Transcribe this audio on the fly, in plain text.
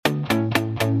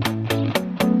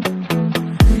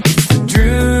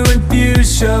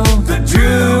The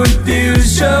Drew and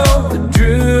Fuse Show. The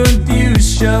Drew and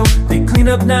Fuse Show. They clean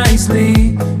up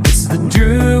nicely. It's the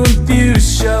Drew and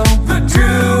Fuse Show. The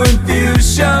Drew and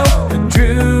Fuse Show. The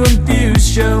Drew and Fuse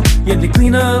Show. Yeah, they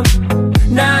clean up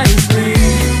nicely.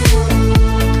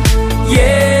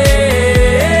 Yeah.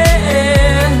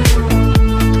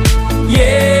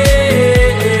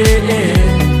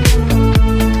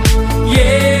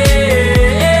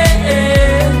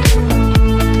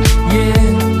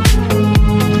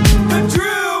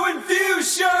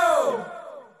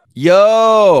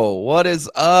 Yo, what is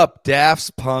up?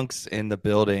 Daft Punk's in the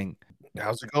building.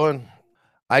 How's it going?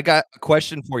 I got a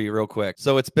question for you real quick.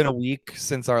 So it's been a week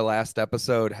since our last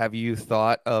episode. Have you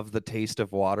thought of the taste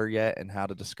of water yet and how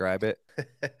to describe it?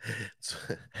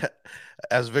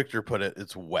 As Victor put it,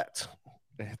 it's wet.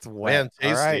 It's wet. Man,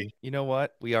 tasty. All right. You know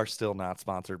what? We are still not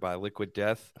sponsored by Liquid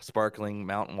Death, sparkling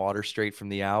mountain water straight from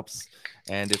the Alps.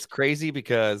 And it's crazy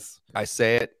because I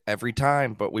say it every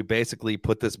time, but we basically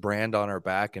put this brand on our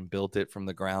back and built it from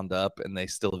the ground up, and they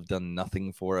still have done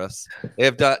nothing for us. They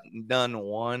have done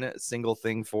one single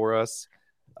thing for us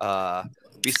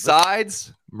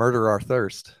besides murder our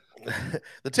thirst.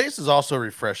 The taste is also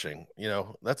refreshing. You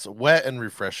know, that's wet and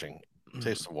refreshing.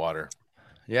 Taste of water.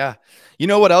 Yeah. You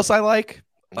know what else I like?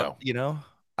 No.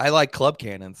 I like club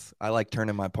cannons. I like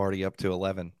turning my party up to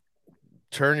 11.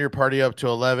 Turn your party up to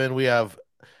 11. We have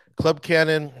Club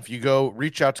Cannon. If you go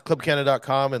reach out to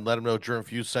clubcannon.com and let them know Drew and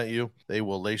Fuse sent you, they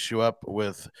will lace you up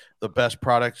with the best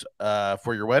product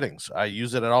for your weddings. I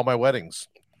use it at all my weddings.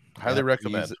 Highly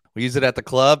recommend. We use it at the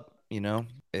club. You know,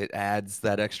 it adds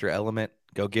that extra element.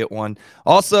 Go get one.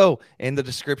 Also, in the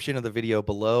description of the video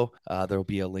below, there will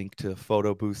be a link to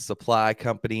Photo Booth Supply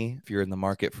Company. If you're in the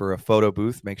market for a photo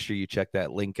booth, make sure you check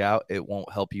that link out. It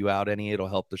won't help you out any. It'll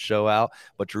help the show out.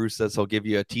 But Drew says he'll give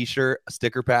you a t-shirt, a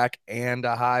sticker pack, and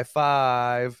a high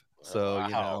five. So, wow.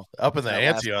 You know. Up in the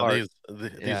ante on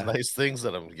these Yeah. nice things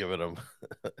that I'm giving them.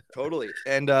 Totally.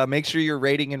 And make sure you're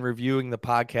rating and reviewing the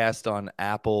podcast on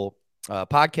Apple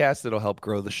podcast. It'll help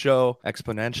grow the show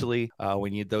exponentially. We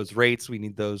need those rates. We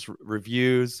need those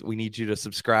reviews. We need you to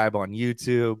subscribe on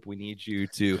YouTube. We need you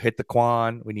to hit the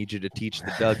Quan. We need you to teach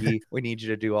the Dougie. We need you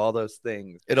to do all those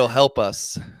things. It'll help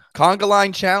us. Conga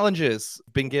line challenges.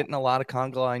 Been getting a lot of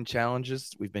conga line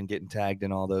challenges. We've been getting tagged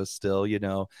in all those still. You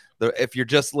know, if you're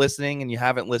just listening and you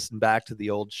haven't listened back to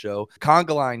the old show,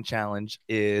 conga line challenge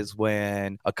is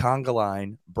when a conga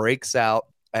line breaks out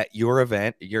at your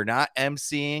event. You're not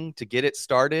emceeing to get it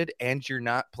started, and you're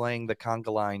not playing the conga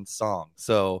line song.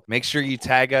 So make sure you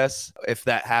tag us if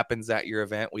that happens at your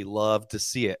event. We love to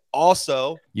see it.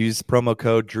 Also, use promo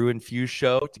code Drew and Fuse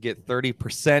Show to get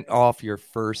 30% off your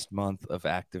first month of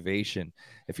activation.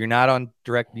 If you're not on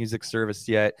direct music service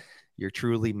yet, you're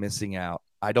truly missing out.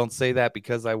 I don't say that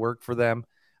because I work for them.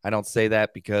 I don't say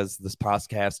that because this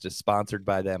podcast is sponsored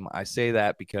by them. I say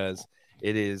that because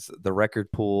it is the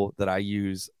record pool that I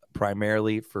use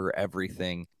primarily for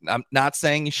everything. I'm not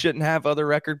saying you shouldn't have other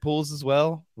record pools as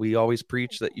well. We always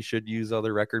preach that you should use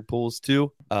other record pools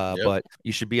too, but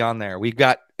you should be on there. We've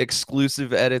got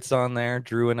exclusive edits on there,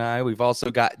 Drew and I. We've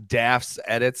also got Daft's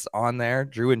edits on there,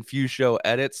 Drew and Fuse Show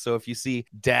edits. So if you see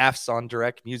Daft's on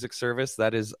direct music service,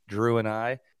 that is Drew and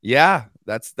I. Yeah,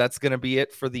 that's going to be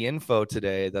it for the info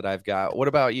today that I've got. What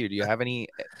about you? Do you have any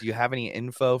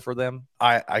info for them?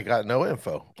 I got no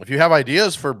info. If you have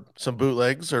ideas for some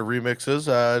bootlegs or remixes,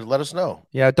 let us know.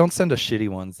 Yeah, don't send us shitty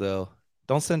ones though.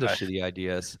 Don't send us shitty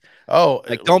ideas. Oh,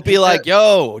 like don't be like,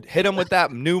 yo, hit them with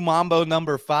that new Mambo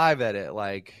number 5 edit.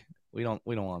 Like we don't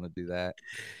want to do that.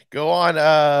 Go on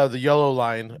the yellow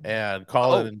line and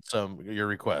call in your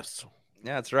requests.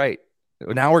 Yeah, that's right.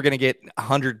 Now we're gonna get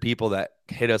 100 people that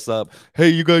hit us up. Hey,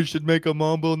 you guys should make a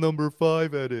Mambo number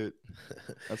 5 edit.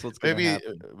 That's what's gonna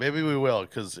happen. Maybe we will,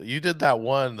 because you did that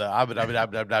one,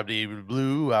 the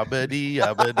blue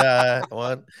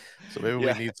one. So maybe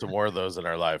we need some more of those in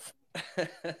our life.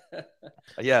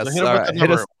 Yes. So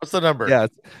hit us. What's the number? Yeah,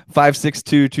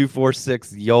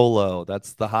 562-246 YOLO.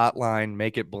 That's the hotline.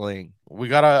 Make it bling. We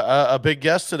got a big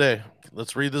guest today.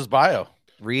 Let's read this bio.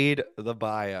 Read the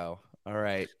bio. All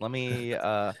right, let me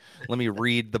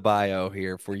read the bio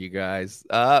here for you guys.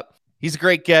 He's a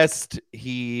great guest.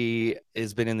 He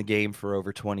has been in the game for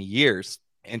over 20 years.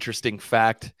 Interesting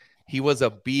fact, he was a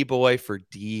b-boy for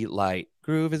D-Light.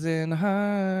 Groove is in the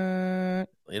heart.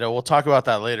 You know, we'll talk about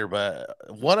that later, but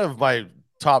one of my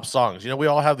top songs, you know, we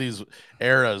all have these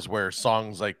eras where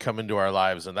songs like come into our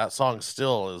lives, and that song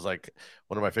still is like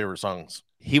one of my favorite songs.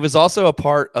 He was also a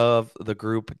part of the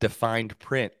group Defined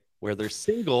Print, where their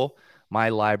single my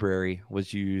library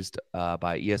was used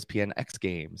by ESPN X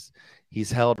Games. He's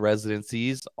held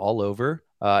residencies all over,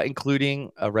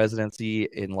 including a residency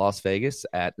in Las Vegas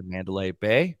at the Mandalay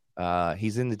Bay.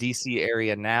 He's in the DC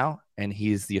area now, and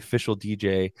he's the official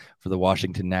DJ for the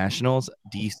Washington Nationals,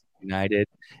 DC United,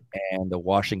 and the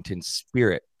Washington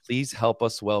Spirit. Please help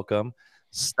us welcome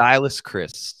Stylist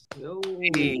Chris. Yo.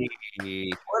 Hey.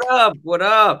 What up? What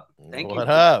up? Thank you. What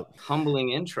up? Humbling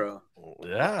intro.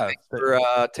 Yeah. Thanks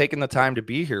for taking the time to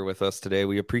be here with us today.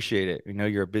 We appreciate it. We know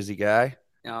you're a busy guy.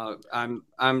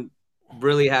 I'm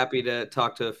really happy to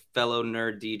talk to fellow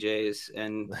nerd DJs,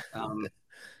 and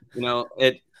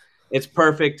it's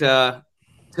perfect to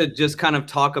just kind of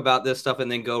talk about this stuff and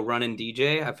then go run and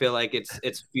DJ. I feel like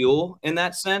it's fuel in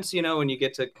that sense, when you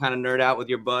get to kind of nerd out with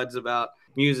your buds about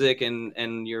music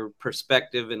and your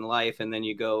perspective in life, and then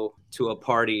you go to a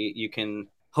party, you can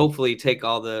hopefully take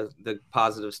all the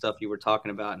positive stuff you were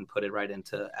talking about and put it right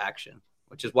into action,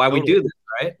 which is why we do this,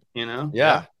 right?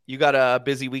 Yeah. You got a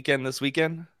busy weekend this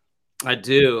weekend? I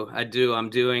do. I'm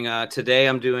doing today.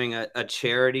 I'm doing a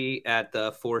charity at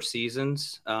the Four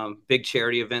Seasons, big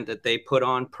charity event that they put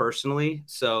on personally.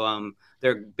 So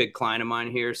they're a big client of mine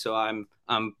here. So I'm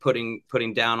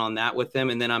putting down on that with them,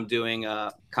 and then I'm doing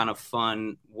a kind of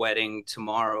fun wedding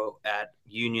tomorrow at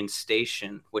Union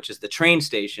Station, which is the train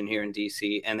station here in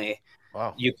DC. And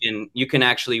you can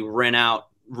actually rent out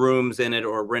rooms in it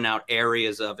or rent out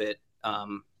areas of it.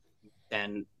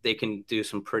 And they can do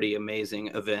some pretty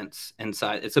amazing events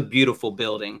inside. It's a beautiful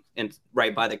building and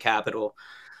right by the Capitol.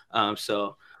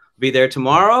 So be there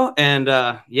tomorrow. And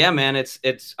man,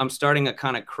 I'm starting a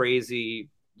kind of crazy,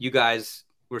 you guys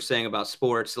were saying about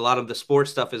sports. A lot of the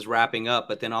sports stuff is wrapping up,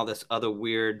 but then all this other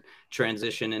weird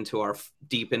transition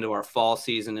deep into our fall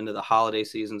season, into the holiday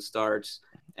season starts.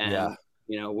 And,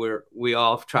 we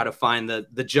all try to find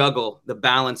the juggle, the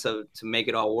balance to make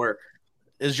it all work.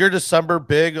 Is your December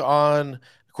big on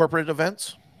corporate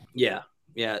events? Yeah.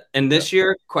 And this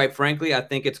year, quite frankly, I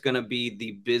think it's going to be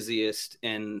the busiest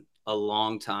in a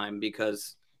long time,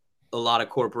 because a lot of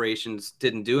corporations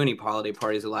didn't do any holiday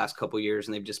parties the last couple of years,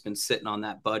 and they've just been sitting on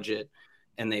that budget,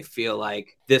 and they feel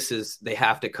like they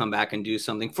have to come back and do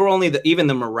something for only even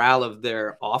the morale of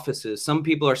their offices. Some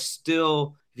people are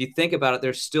still, if you think about it,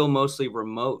 they're still mostly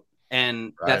remote,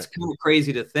 and that's kind of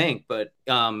crazy to think, but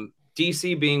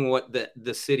DC, being what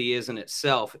the city is in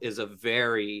itself, is a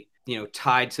very,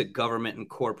 tied to government and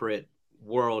corporate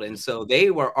world. And so they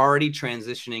were already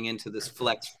transitioning into this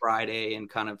Flex Friday and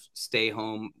kind of stay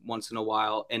home once in a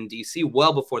while in DC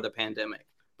well before the pandemic.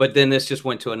 But then this just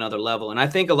went to another level. And I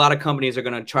think a lot of companies are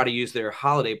going to try to use their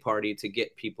holiday party to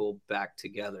get people back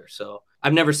together. So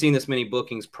I've never seen this many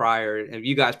bookings prior. And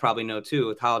you guys probably know too,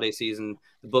 with holiday season,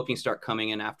 the bookings start coming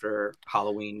in after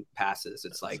Halloween passes.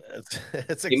 It's like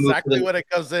it's exactly when it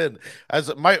comes in.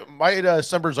 As my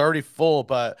December's already full,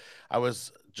 but I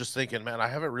was just thinking, man, I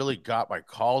haven't really got my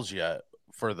calls yet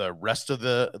for the rest of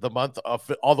the month.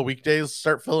 All the weekdays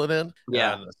start filling in.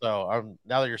 Yeah. And so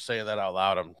now that you're saying that out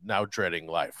loud, I'm now dreading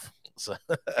life. So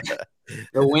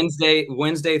the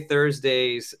Wednesday,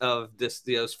 Thursdays of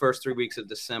those first 3 weeks of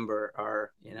December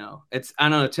are, it's, I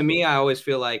don't know. To me, I always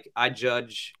feel like I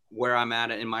judge where I'm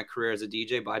at in my career as a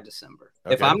DJ by December.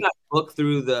 Okay. If I'm not booked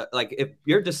through if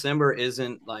your December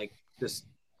isn't like just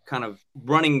kind of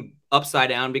running upside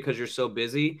down because you're so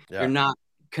busy, you're not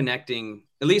connecting,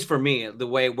 at least for me, the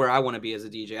way where I want to be as a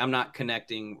DJ. I'm not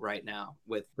connecting right now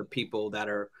with the people that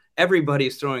are,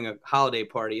 everybody's throwing a holiday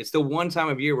party. It's the one time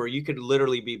of year where you could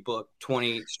literally be booked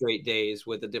 20 straight days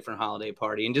with a different holiday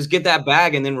party and just get that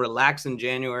bag and then relax in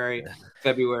January,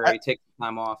 February, take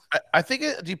time off. I think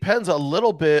it depends a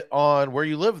little bit on where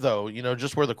you live, though,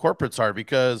 just where the corporates are,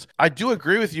 because I do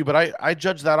agree with you, but I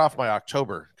judge that off my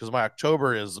October, because my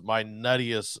October is my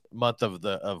nuttiest month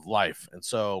of life. And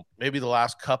so maybe the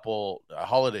last couple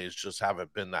holidays just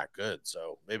haven't been that good.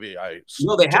 So maybe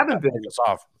they haven't been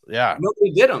off. Yeah.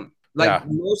 Nobody did them.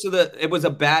 Most of it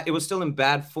was still in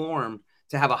bad form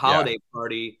to have a holiday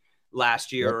party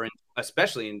last year, and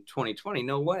especially in 2020.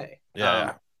 No way.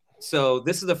 Yeah. So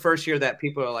this is the first year that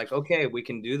people are like, okay, we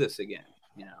can do this again.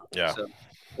 Yeah. So,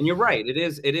 and you're right. It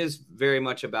is very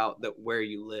much about where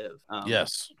you live.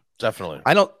 Yes, definitely.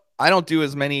 I don't do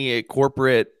as many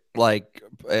corporate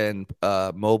and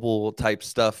mobile type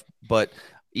stuff, but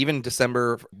even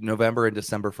November and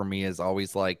December for me is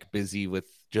always busy with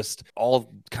just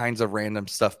all kinds of random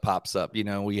stuff pops up. You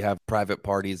know, we have private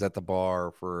parties at the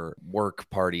bar for work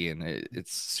party, and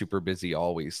it's super busy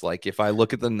always. Like if I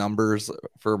look at the numbers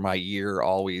for my year,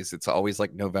 it's always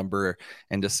like November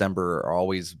and December are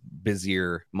always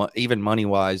busier, even money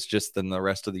wise, just than the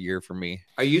rest of the year for me.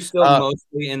 Are you still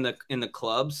mostly in the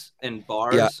clubs and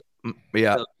bars? Yeah.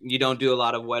 Yeah. So you don't do a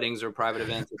lot of weddings or private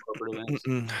events or corporate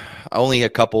events? Only a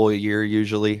couple a year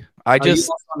usually. Are you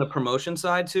on the promotion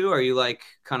side too? Are you like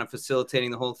kind of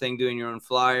facilitating the whole thing, doing your own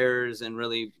flyers and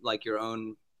really like your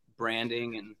own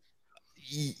branding? And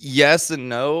yes and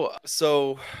no.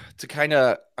 So to kind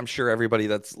of, I'm sure everybody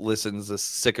that listens is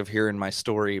sick of hearing my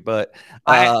story, but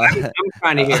I'm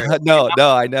trying to hear it. No,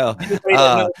 I know.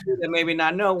 That maybe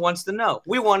not know wants to know.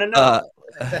 We want to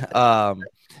know.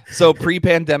 So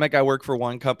pre-pandemic, I worked for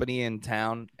one company in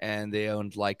town, and they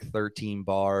owned like 13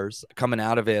 bars. Coming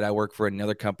out of it, I work for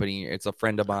another company. It's a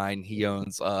friend of mine. He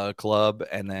owns a club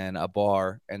and then a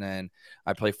bar, and then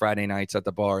I play Friday nights at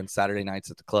the bar and Saturday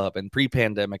nights at the club. And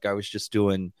pre-pandemic, I was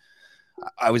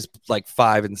like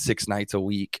 5 and 6 nights a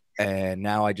week, and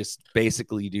now I just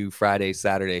basically do Friday,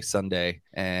 Saturday, Sunday,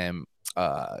 and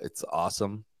it's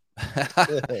awesome.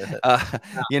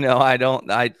 You know,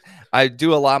 I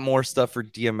do a lot more stuff for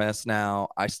DMS now.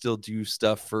 I still do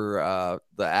stuff for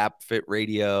the App Fit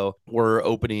Radio. We're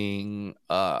opening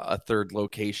a third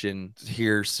location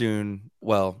here soon.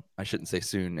 Well, I shouldn't say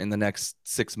soon. In the next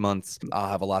 6 months, I'll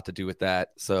have a lot to do with that.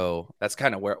 So that's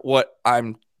kind of what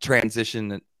I'm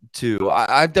transitioning to.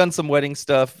 I've done some wedding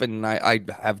stuff, and I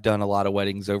have done a lot of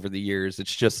weddings over the years.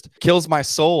 It's just kills my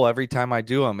soul every time I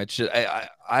do them. It's just,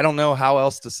 I don't know how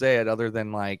else to say it other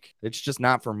than like, it's just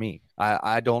not for me.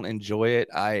 I don't enjoy it.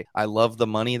 I love the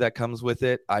money that comes with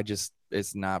it.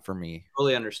 It's not for me.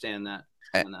 Totally understand that.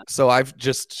 So I've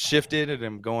just shifted and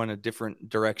I'm going a different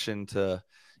direction to,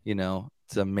 you know,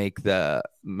 to make the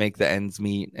ends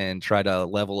meet and try to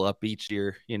level up each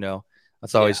year. You know,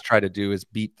 that's all I always try to do is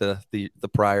beat the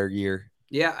prior year.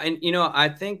 Yeah. And, you know, I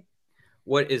think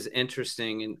what is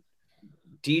interesting, and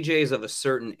DJs of a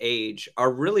certain age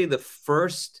are really the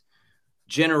first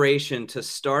generation to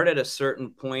start at a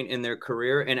certain point in their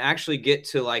career and actually get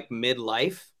to like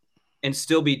midlife and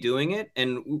still be doing it.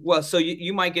 And well, so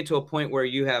you might get to a point where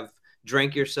you have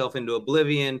drank yourself into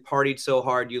oblivion, partied so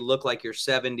hard, you look like you're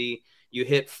 70, you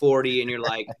hit 40 and you're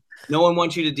like, no one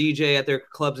wants you to DJ at their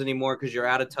clubs anymore because you're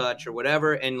out of touch or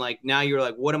whatever. And like, now you're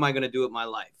like, what am I going to do with my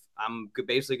life? I'm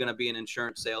basically going to be an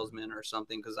insurance salesman or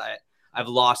something because I've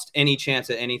lost any chance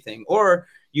at anything. Or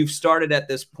you've started at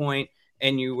this point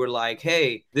and you were like,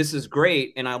 hey, this is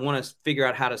great, and I want to figure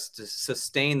out how to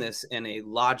sustain this in a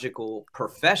logical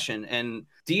profession. And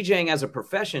DJing as a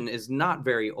profession is not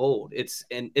very old. It's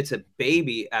a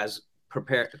baby as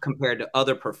compared to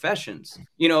other professions,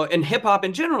 you know, and hip hop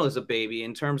in general is a baby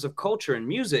in terms of culture and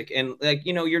music. And like,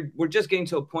 you know, we're just getting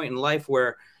to a point in life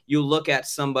where you look at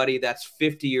somebody that's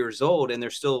 50 years old and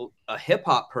they're still a hip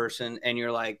hop person, and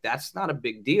you're like, that's not a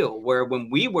big deal. Where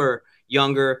when we were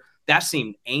younger, that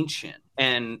seemed ancient.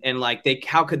 And like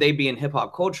how could they be in hip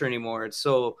hop culture anymore? It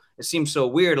seems so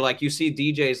weird. Like you see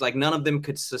DJs, like none of them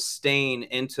could sustain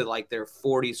into like their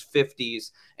 40s,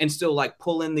 50s and still like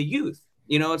pull in the youth.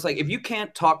 You know, it's like, if you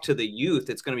can't talk to the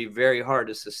youth, it's going to be very hard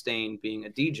to sustain being a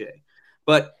DJ.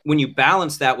 But when you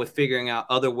balance that with figuring out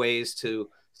other ways to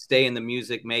stay in the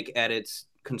music, make edits,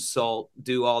 consult,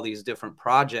 do all these different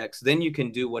projects, then you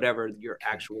can do whatever your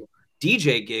actual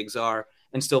DJ gigs are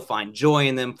and still find joy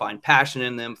in them, find passion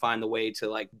in them, find the way to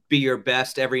like be your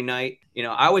best every night. You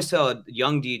know, I always tell a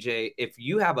young DJ, if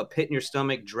you have a pit in your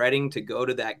stomach dreading to go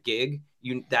to that gig,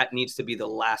 that needs to be the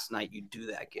last night you do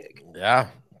that gig. Yeah,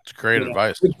 it's great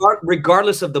advice.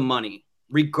 Regardless of the money,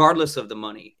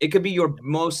 it could be your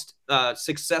most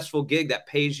successful gig that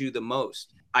pays you the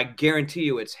most. I guarantee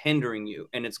you it's hindering you,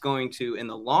 and it's going to, in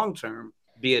the long term,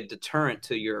 be a deterrent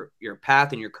to your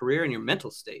path and your career and your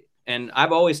mental state. And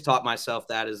I've always taught myself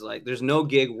that is like, there's no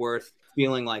gig worth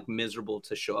feeling like miserable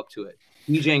to show up to it.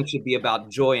 DJing should be about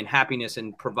joy and happiness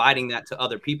and providing that to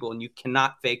other people. And you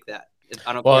cannot fake that.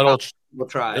 I don't care. We'll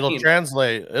try. It'll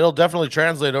translate. It'll definitely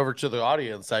translate over to the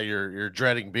audience that you're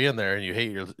dreading being there and you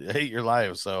hate your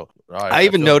life. So I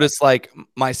even noticed like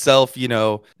myself, you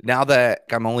know, now that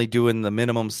I'm only doing the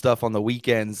minimum stuff on the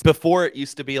weekends. Before it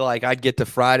used to be like I'd get to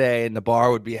Friday and the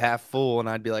bar would be half full and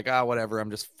I'd be like, whatever,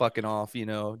 I'm just fucking off, you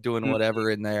know, doing whatever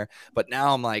in there. But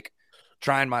now I'm like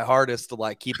trying my hardest to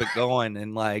like keep it going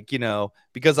and like, you know,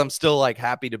 because I'm still like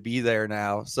happy to be there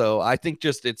now. So I think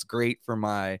just it's great for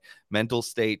my mental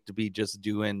state to be just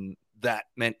doing that.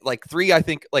 Like 3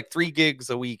 gigs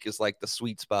a week is like the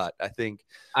sweet spot. I think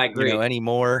I agree. You know, any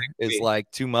more is like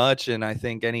too much. And I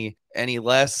think any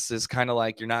less is kind of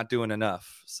like you're not doing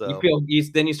enough. So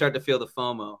then you start to feel the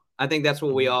FOMO. I think that's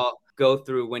what we all go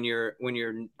through when you're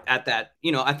at that.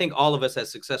 I think all of us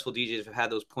as successful DJs have had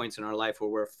those points in our life where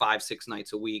we're 5-6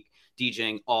 nights a week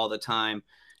DJing all the time.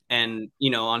 And,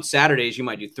 on Saturdays, you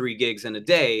might do 3 gigs in a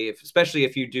day, especially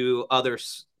if you do other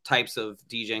types of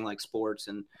DJing like sports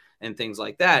and things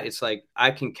like that. It's like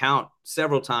I can count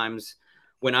several times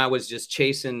when I was just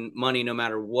chasing money no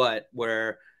matter what,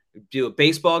 where do a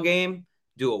baseball game,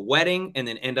 do a wedding, and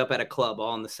then end up at a club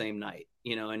all in the same night,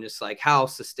 and just like how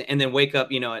and then wake up,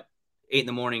 at 8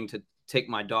 a.m. to take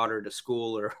my daughter to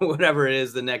school or whatever it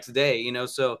is the next day,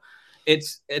 so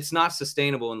it's not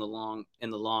sustainable in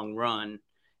the long run.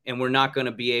 And we're not going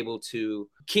to be able to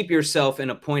keep yourself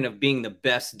in a point of being the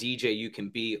best DJ you can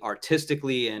be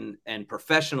artistically and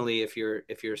professionally if you're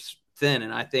thin.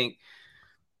 And I think,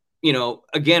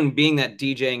 again, being that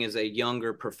DJing is a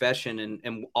younger profession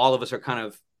and all of us are kind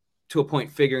of to a point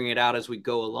figuring it out as we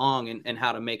go along and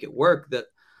how to make it work.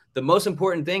 The most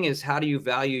important thing is how do you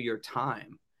value your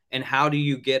time and how do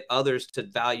you get others to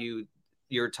value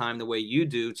your time the way you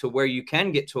do to where you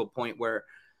can get to a point where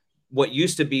what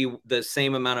used to be the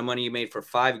same amount of money you made for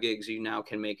 5 gigs, you now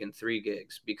can make in 3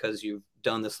 gigs because you've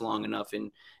done this long enough.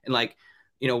 And like,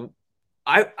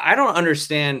 I don't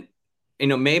understand,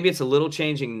 maybe it's a little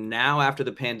changing now after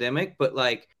the pandemic, but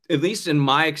like, at least in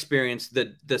my experience,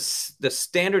 the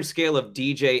standard scale of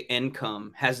DJ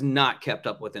income has not kept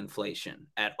up with inflation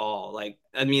at all. Like,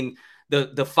 I mean,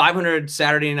 the 500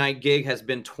 Saturday night gig has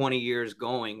been 20 years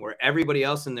going where everybody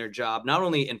else in their job, not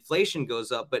only inflation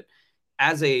goes up, but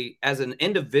as an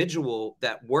individual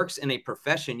that works in a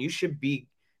profession, you should be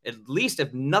at least,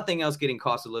 if nothing else, getting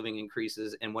cost of living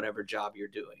increases in whatever job you're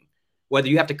doing, whether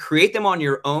you have to create them on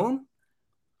your own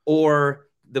or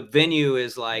the venue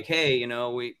is like, hey,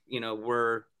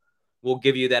 we'll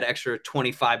give you that extra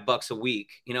 $25 a week.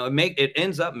 It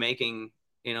ends up making,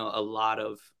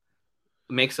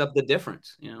 makes up the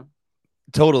difference,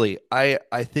 Totally. I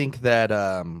think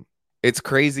that it's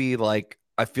crazy. Like,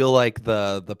 I feel like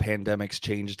the pandemic's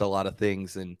changed a lot of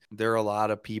things, and there are a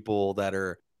lot of people that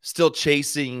are still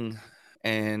chasing,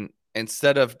 and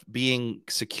instead of being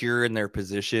secure in their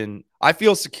position, I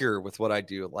feel secure with what I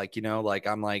do. Like, like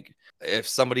I'm like, if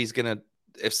somebody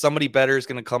better is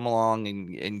going to come along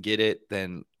and get it,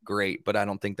 then great. But I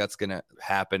don't think that's going to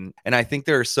happen. And I think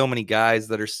there are so many guys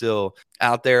that are still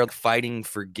out there fighting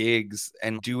for gigs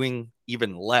and doing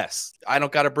even less. I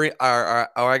don't got to bring, or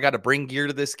I got to bring gear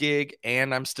to this gig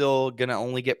and I'm still going to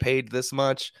only get paid this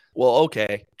much. Well,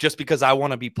 okay. Just because I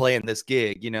want to be playing this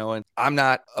gig, and I'm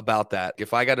not about that.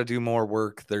 If I got to do more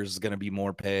work, there's going to be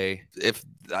more pay. If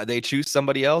they choose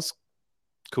somebody else,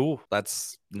 cool.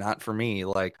 That's not for me.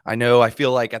 Like, I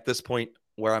feel like at this point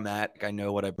where I'm at, I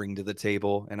know what I bring to the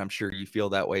table, and I'm sure you feel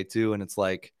that way too. And it's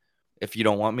like, if you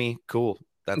don't want me, cool.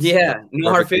 That's no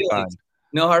hard feelings. Fine.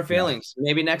 No hard feelings. Yeah.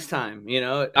 Maybe next time,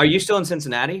 Are you still in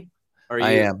Cincinnati?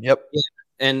 I am. Yep. Yeah.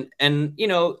 And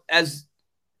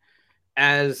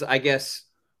as I guess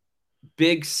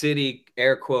big city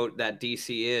air quote that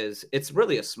DC is, it's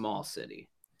really a small city.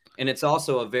 And it's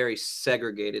also a very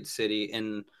segregated city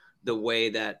in the way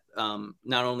that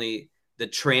not only the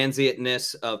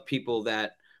transientness of people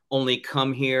that only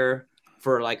come here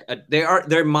for like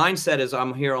their mindset is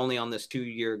I'm here only on this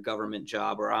 2-year government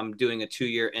job, or I'm doing a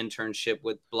 2-year internship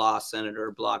with blah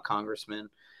senator, blah congressman,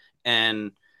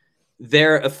 and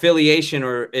their affiliation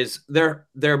is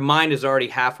their mind is already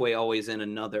halfway always in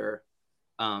another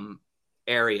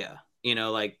area,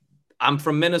 like I'm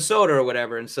from Minnesota or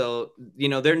whatever. And so,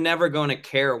 they're never going to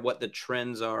care what the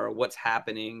trends are, what's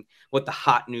happening, what the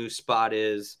hot news spot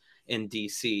is in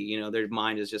DC. Their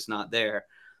mind is just not there.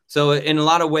 So in a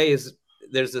lot of ways,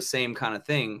 there's the same kind of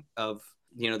thing of,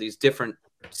 these different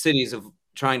cities of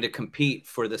trying to compete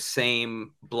for the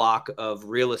same block of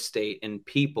real estate and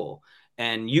people.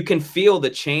 And you can feel the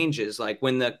changes. Like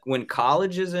when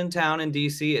college is in town in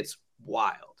DC, it's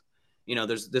wild.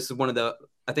 This is one of the,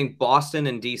 I think Boston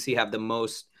and DC have the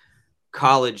most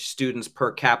college students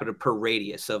per capita per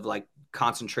radius of like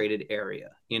concentrated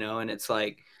area, and it's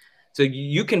like, so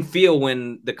you can feel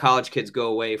when the college kids go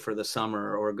away for the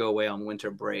summer or go away on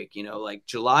winter break, like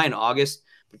July and August,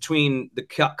 between the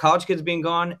college kids being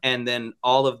gone and then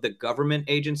all of the government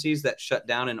agencies that shut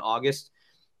down in August,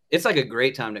 it's like a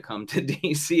great time to come to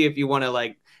DC if you want to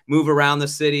like move around the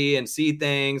city and see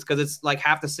things. Cause it's like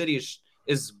half the city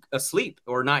is asleep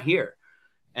or not here.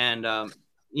 And,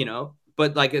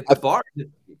 but like at the bar,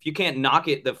 if you can't knock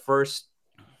it the first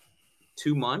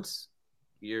 2 months,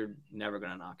 you're never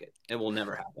going to knock it. It will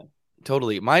never happen.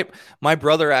 Totally. My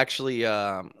brother actually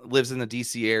lives in the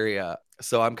DC area,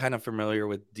 so I'm kind of familiar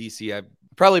with DC. I've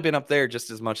probably been up there just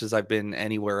as much as I've been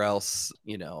anywhere else.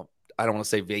 You know, I don't want to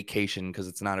say vacation because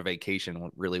it's not a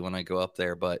vacation really when I go up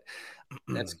there, but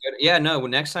That's good. Yeah, no.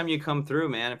 Next time you come through,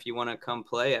 man, if you want to come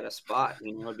play at a spot,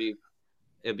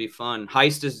 it'd be fun.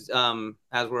 Heist is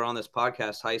as we're on this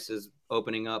podcast, Heist is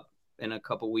opening up in a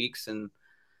couple weeks, and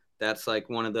that's like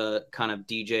one of the kind of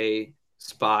DJ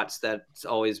spots that's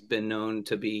always been known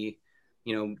to be,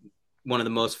 one of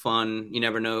the most fun. You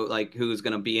never know like who's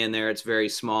going to be in there. It's very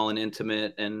small and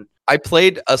intimate. And I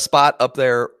played a spot up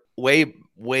there way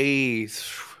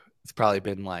it's probably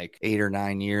been like 8 or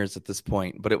 9 years at this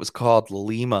point, but it was called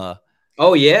Lima.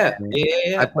 Oh yeah.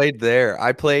 I played there.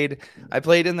 I played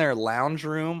in their lounge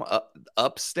room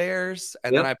upstairs,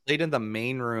 and then I played in the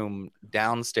main room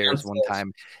downstairs one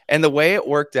time. And the way it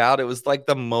worked out, it was like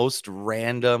the most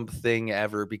random thing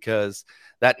ever, because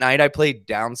that night I played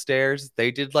downstairs.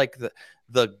 They did like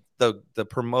the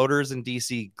promoters in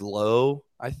DC Glow,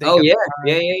 I think. Oh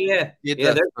yeah. Did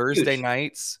the Thursday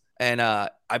nights. And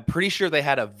I'm pretty sure they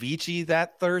had Avicii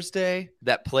that Thursday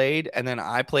that played, and then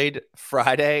I played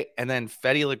Friday, and then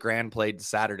Fetty Legrand played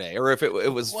Saturday, or if it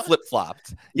was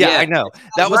flip-flopped. Yeah, I know.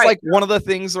 That was like one of the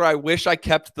things where I wish I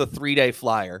kept the 3-day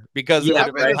flyer, because it would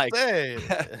have been like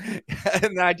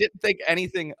and I didn't think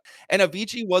anything. And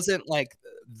Avicii wasn't like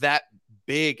that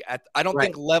big I don't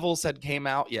think Levels had came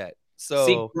out yet. So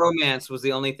Secret Romance was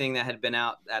the only thing that had been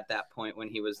out at that point when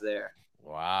he was there.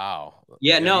 Wow.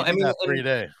 Yeah, no, I mean,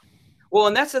 3-day. Well,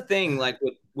 and that's the thing, like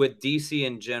with DC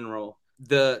in general,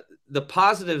 the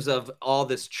positives of all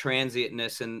this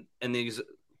transientness and these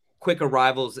quick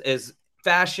arrivals is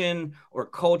fashion or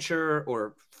culture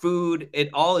or food. It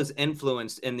all is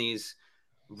influenced in these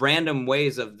random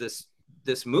ways of this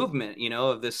movement,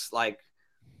 of this like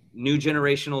new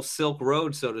generational Silk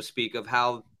Road, so to speak, of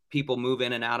how people move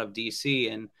in and out of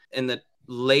DC. And in the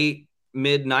late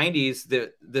mid 90s,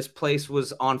 this place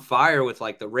was on fire with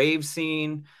like the rave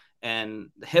scene and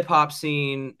the hip hop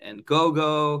scene and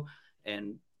go-go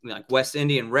and like West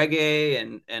Indian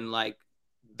reggae and like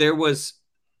there was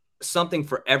something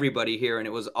for everybody here, and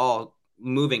it was all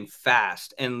moving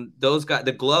fast. And those guys,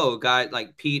 the Glow guy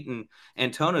like Pete and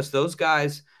Antonis, those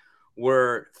guys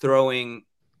were throwing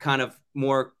kind of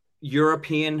more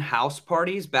European house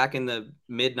parties back in the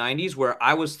mid 90s, where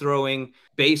I was throwing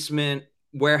basement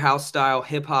warehouse style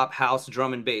hip hop house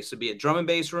drum and bass. There'd be a drum and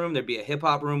bass room, there'd be a hip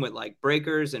hop room with like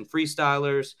breakers and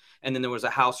freestylers, and then there was a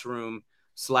house room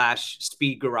 /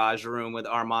 speed garage room with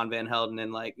Armand Van Helden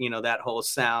and like that whole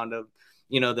sound of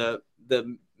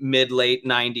the mid late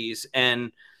 90s.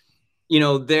 And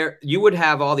there you would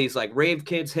have all these like rave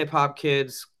kids, hip hop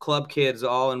kids, club kids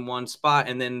all in one spot.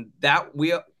 And then that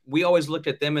we always looked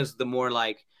at them as the more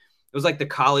like, it was like the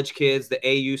college kids, the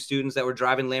AU students that were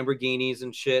driving Lamborghinis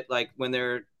and shit, like when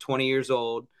they're 20 years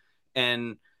old.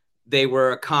 And they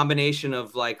were a combination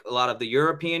of like a lot of the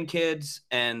European kids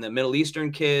and the Middle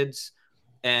Eastern kids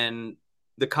and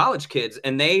the college kids.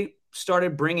 And they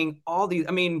started bringing all these,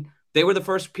 I mean, they were the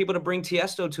first people to bring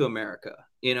Tiesto to America.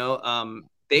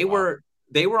 They were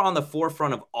on the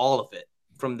forefront of all of it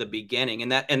from the beginning.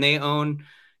 And they own,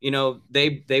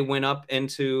 they went up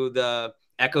into the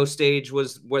Echo Stage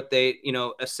was what they,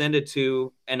 ascended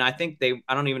to. And I think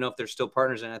I don't even know if they're still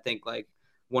partners. And I think like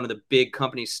one of the big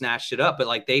companies snatched it up, but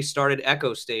like they started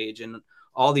Echo Stage and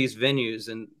all these venues.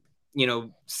 And,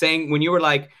 saying when you were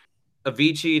like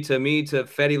Avicii to me, to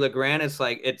Fetty Legrand, it's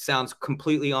like, it sounds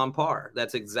completely on par.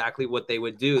 That's exactly what they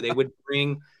would do. They would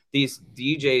bring these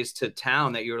DJs to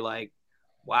town that you're like,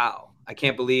 wow, I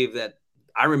can't believe that.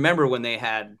 I remember when they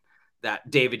had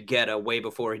that David Guetta way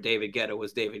before David Guetta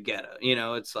was David Guetta,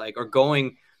 it's like, or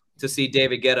going to see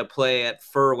David Guetta play at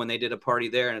Fur when they did a party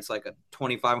there. And it's like a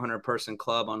 2,500 person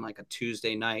club on like a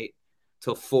Tuesday night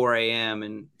till 4 a.m.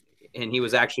 And he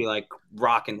was actually like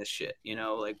rocking the shit,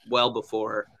 like well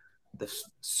before the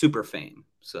super fame.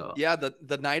 So yeah,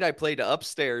 the night I played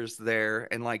upstairs there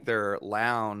in like their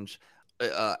lounge,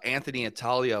 Anthony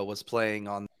Italia was playing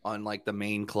on like the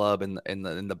main club in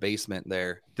the basement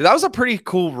there. Dude, that was a pretty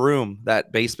cool room,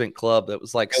 that basement club that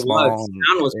was like small.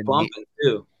 Sound was bumping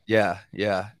too. Yeah,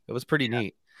 it was pretty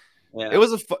neat. Yeah. It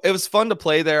was fun to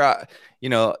play there.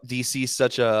 DC's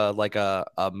such a like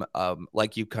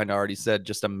like you kind of already said,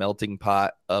 just a melting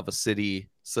pot of a city.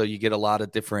 So you get a lot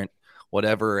of different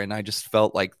whatever, and I just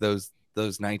felt like those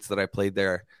nights that I played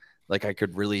there, like I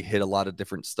could really hit a lot of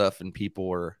different stuff, and people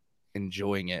were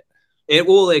enjoying it. It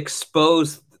will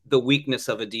expose the weakness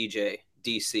of a DJ,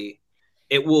 DC.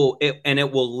 it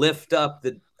will lift up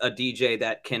a DJ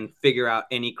that can figure out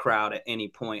any crowd at any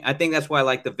point. I think that's why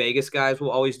like the Vegas guys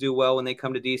will always do well when they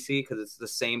come to DC, because it's the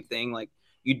same thing. Like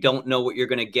you don't know what you're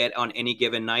going to get on any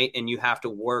given night, and you have to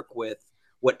work with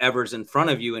whatever's in front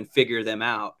of you and figure them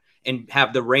out and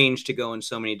have the range to go in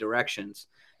so many directions.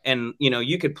 And, you know,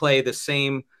 you could play the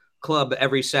same club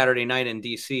every Saturday night in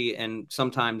DC, and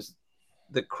sometimes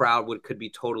the crowd could be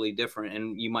totally different,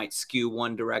 and you might skew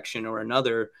one direction or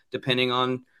another depending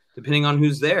on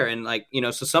who's there. And like, you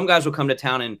know, so some guys will come to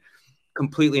town and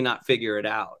completely not figure it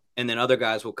out. And then other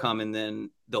guys will come and then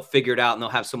they'll figure it out and they'll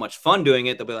have so much fun doing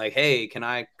it. They'll be like, hey, can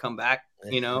I come back?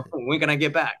 You know, when can I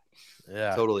get back?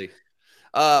 Yeah, totally.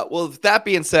 Well, with that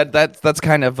being said, that's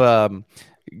kind of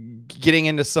getting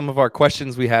into some of our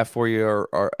questions we have for you,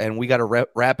 and we got a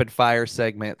rapid fire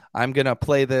segment. I'm gonna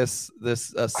play this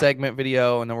segment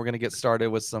video, and then we're gonna get started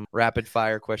with some rapid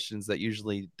fire questions that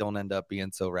usually don't end up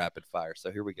being so rapid fire.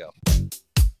 So here we go.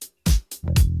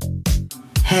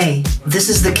 Hey, this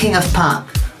is the King of Pop,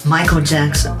 Michael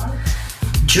Jackson.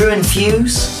 Drew and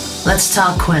Fuse, let's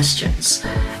talk questions.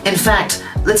 In fact,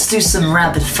 let's do some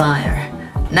rapid fire.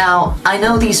 Now, I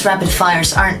know these rapid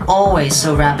fires aren't always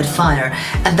so rapid fire,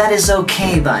 and that is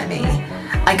okay by me.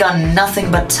 I got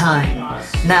nothing but time.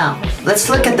 Now, let's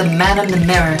look at the man in the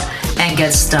mirror and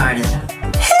get started.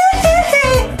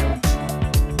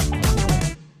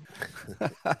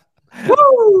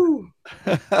 Woo!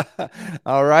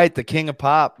 All right, the King of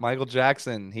Pop, Michael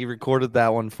Jackson. He recorded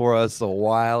that one for us a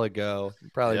while ago,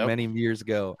 probably many years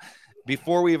ago.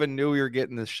 Before we even knew we were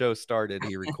getting this show started,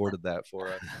 he recorded that for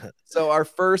us. So our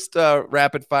first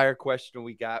rapid fire question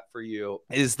we got for you: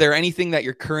 is there anything that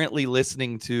you're currently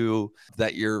listening to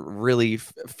that you're really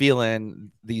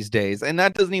feeling these days? And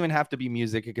that doesn't even have to be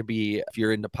music. It could be if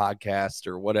you're into podcasts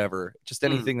or whatever, just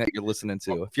anything that you're listening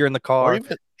to. If you're in the car,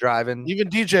 driving, even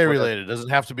DJ related. It doesn't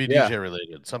have to be DJ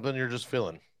related. Something you're just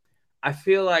feeling. I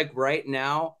feel like right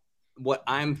now, what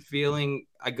I'm feeling,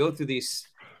 I go through these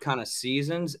kind of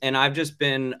seasons, and I've just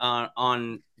been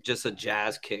on just a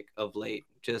jazz kick of late,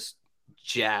 just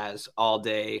jazz all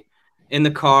day in the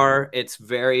car. It's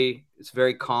very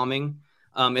calming.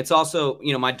 It's also,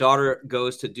 you know, my daughter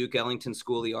goes to Duke Ellington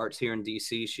School of the Arts here in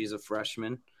DC. She's a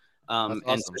freshman. Awesome.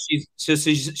 And so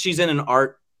she's in an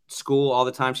art school all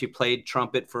the time. She played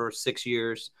trumpet for 6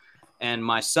 years, and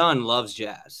my son loves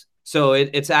jazz. So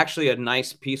it's actually a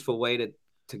nice, peaceful way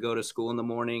to go to school in the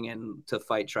morning and to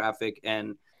fight traffic.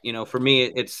 And you know, for me,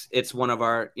 it's one of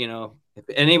our, you know, if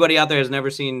anybody out there has never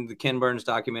seen the Ken Burns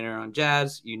documentary on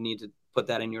jazz, you need to put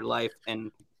that in your life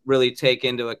and really take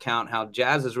into account how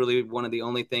jazz is really one of the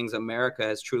only things America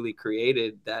has truly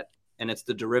created, and it's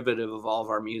the derivative of all of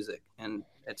our music, and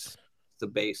it's the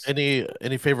base.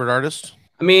 Any favorite artist?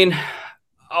 I mean,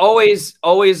 always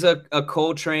a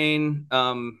Coltrane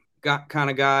kind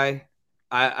of guy.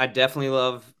 I definitely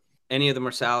love any of the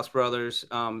Marsalis brothers.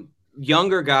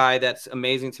 Younger guy that's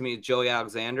amazing to me is Joey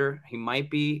Alexander. He might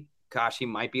be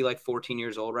like 14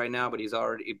 years old right now, but he's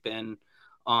already been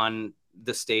on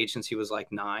the stage since he was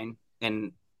like 9.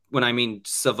 And when I mean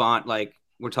savant, like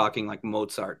we're talking like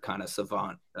Mozart kind of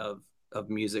savant of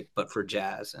music, but for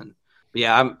jazz. And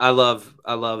yeah, I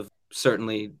love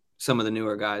certainly some of the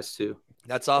newer guys too.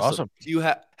 That's awesome. Do you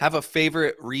have a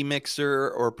favorite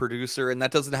remixer or producer? And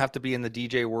that doesn't have to be in the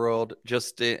DJ world,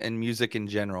 just in music in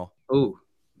general. Oh,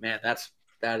 man,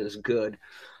 that is good.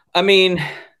 I mean,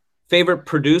 favorite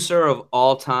producer of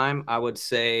all time, I would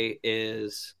say,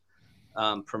 is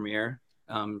Premier.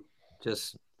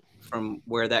 Just from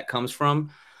where that comes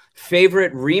from.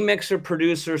 Favorite remixer,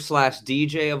 producer /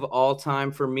 DJ of all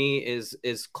time for me is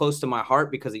close to my heart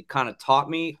because he kind of taught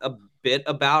me a bit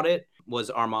about it.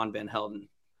 Was Armand Van Helden.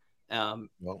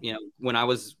 You know, when I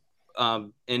was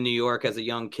in New York as a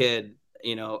young kid,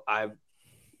 you know, I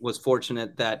was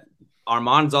fortunate that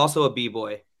Armand's also a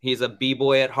B-boy. He's a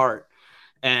B-boy at heart.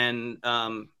 And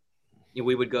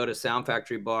we would go to Sound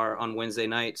Factory Bar on Wednesday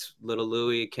nights, Little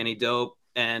Louie, Kenny Dope,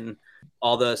 and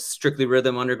all the Strictly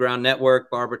Rhythm Underground Network,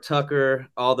 Barbara Tucker,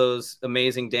 all those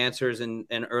amazing dancers and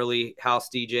early house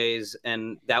DJs.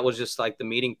 And that was just like the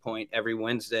meeting point every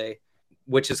Wednesday,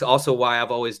 which is also why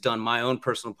I've always done my own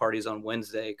personal parties on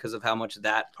Wednesday because of how much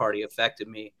that party affected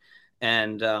me.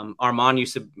 And Armand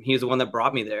he's the one that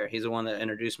brought me there. He's the one that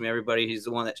introduced me to everybody. He's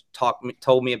the one that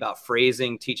told me about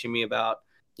phrasing, teaching me about,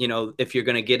 you know, if you're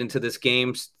going to get into this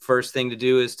game, first thing to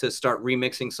do is to start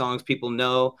remixing songs people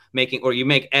know, or you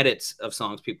make edits of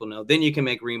songs people know. Then you can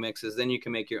make remixes. Then you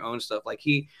can make your own stuff. Like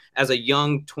he, as a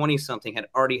young 20-something, had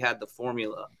already had the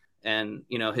formula. And,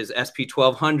 you know, his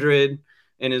SP1200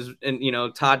 and you know,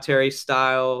 Todd Terry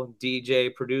style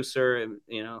DJ producer, and,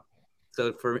 you know,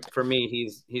 So for me,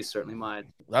 he's certainly my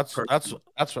That's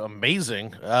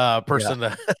amazing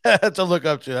person Yeah. to look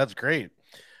up to. That's great.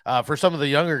 For some of the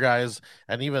younger guys,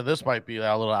 and even this might be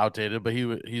a little outdated, but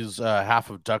he's half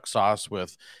of Duck Sauce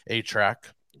with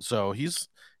A-Track, so he's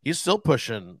still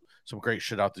pushing some great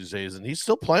shit out these days, and he's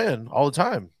still playing all the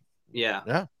time.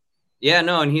 Yeah.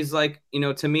 No, and he's like,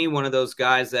 to me, one of those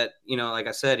guys that, like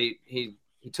I said, he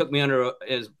took me under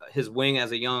his wing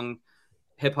as a young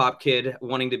hip hop kid,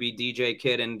 wanting to be DJ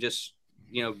kid, and just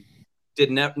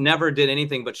never did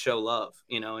anything but show love,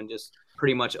 and just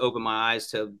pretty much open my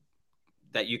eyes to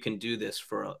that you can do this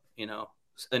for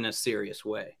in a serious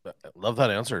way. Love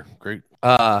that answer. Great.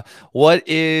 What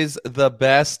is the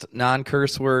best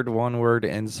non-curse word, one word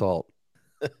insult?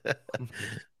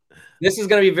 This is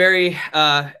going to be very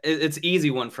it's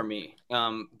easy one for me,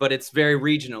 but it's very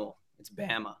regional. It's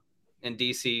Bama. In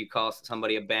DC, you call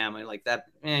somebody a Bama, like that,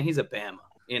 man, he's a Bama.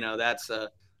 That's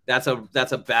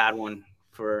a bad one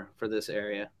for this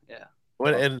area. Yeah.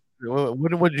 When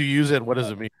would you use it? What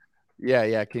does it mean?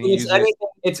 Yeah. Can you use it?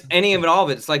 It's any of it, all of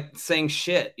it. It's like saying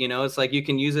shit. It's like you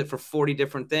can use it for 40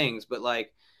 different things, but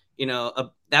like,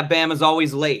 that Bama's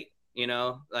always late.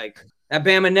 Like that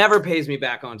Bama never pays me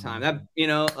back on time. That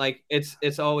like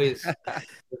it's always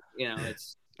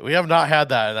it's. We have not had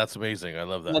that. That's amazing. I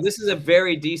love that. Well, this is a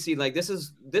very DC, like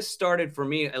this started for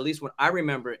me, at least when I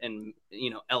remember in,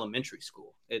 elementary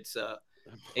school. It's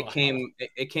it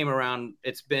came around.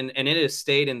 It's been, and it has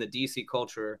stayed in the DC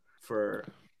culture for,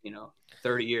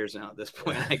 30 years now at this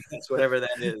point, I guess, whatever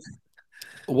that is.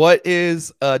 What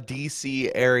is a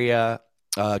DC area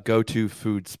go-to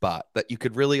food spot that you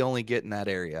could really only get in that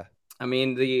area? I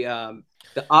mean, the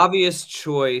obvious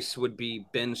choice would be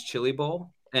Ben's Chili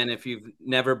Bowl. And if you've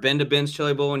never been to Ben's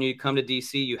Chili Bowl, when you come to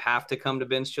DC, you have to come to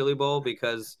Ben's Chili Bowl,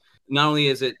 because not only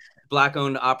is it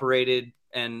Black-owned, operated,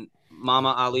 and Mama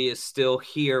Ali is still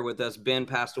here with us. Ben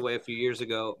passed away a few years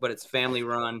ago, but it's family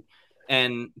run.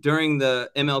 And during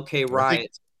the MLK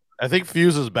riots, I think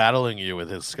Fuse is battling you with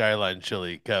his Skyline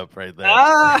Chili cup right there.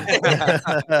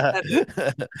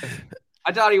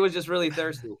 I thought he was just really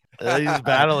thirsty. He's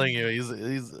battling you.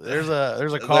 There's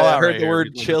a call I out. heard right the here.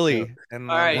 word chili. And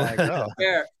all right, like, oh.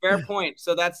 fair point.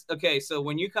 So that's okay. So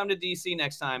when you come to DC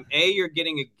next time, A, you're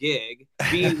getting a gig.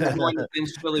 B, you're going to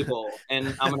Ben's Chili Bowl,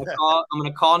 and I'm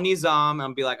gonna call Nizam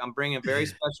and be like, I'm bringing a very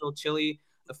special chili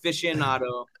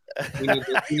aficionado. We need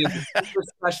a super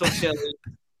special chili.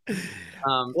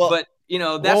 But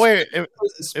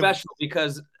that's special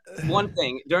because one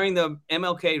thing, during the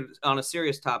MLK, on a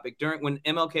serious topic, when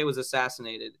MLK was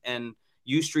assassinated and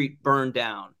U Street burned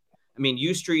down, I mean,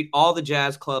 U Street, all the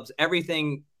jazz clubs,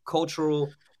 everything cultural,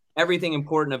 everything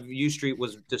important of U Street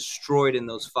was destroyed in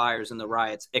those fires and the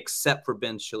riots, except for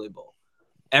Ben's Chili Bowl.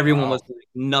 Everyone was like,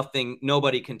 nothing,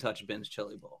 nobody can touch Ben's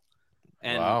Chili Bowl.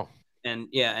 And and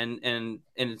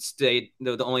it stayed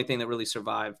the only thing that really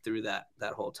survived through that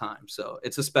whole time. So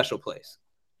it's a special place,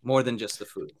 more than just the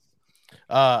food.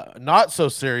 Not so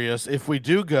serious. If we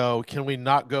do go, can we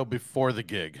not go before the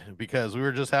gig? Because we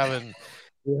were just having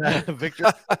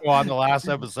Victor on the last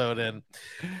episode, and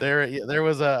there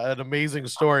was an amazing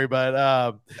story,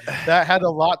 but that had a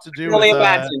lot to do with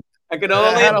I could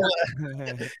only had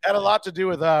a lot to do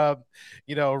with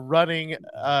running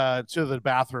to the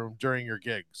bathroom during your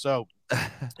gig. So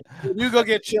you go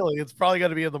get chili. It's probably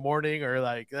going to be in the morning or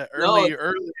like early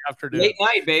afternoon, late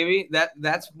night, baby.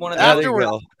 That's one of the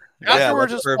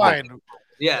afterwards is fine.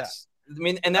 Yes, I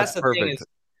mean, and that's the thing is,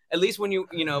 at least when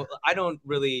I don't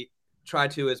really try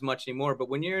to as much anymore, but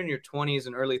when you're in your 20s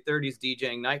and early 30s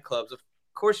DJing nightclubs, of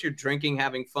course you're drinking,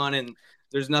 having fun, and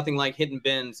there's nothing like hitting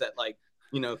Ben's at like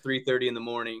 3:30 in the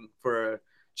morning for a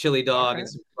chili dog and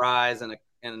some fries and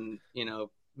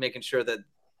making sure that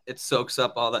it soaks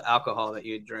up all the alcohol that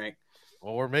you drink.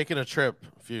 Well, we're making a trip,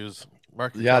 Fuse.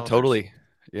 Mark. Yeah, totally.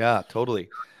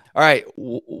 All right,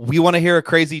 we want to hear a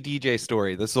crazy DJ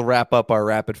story. This will wrap up our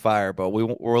rapid fire, but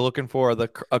we're looking for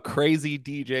a crazy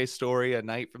DJ story, a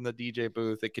night from the DJ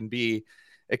booth. It can be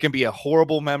a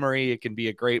horrible memory, it can be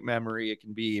a great memory, it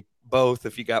can be both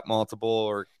if you got multiple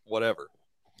or whatever.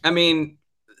 I mean,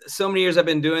 so many years I've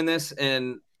been doing this,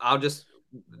 and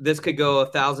this could go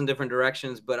 1,000 different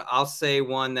directions, but I'll say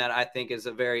one that I think is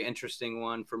a very interesting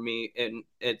one for me, and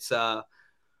it's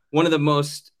one of the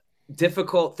most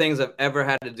difficult things I've ever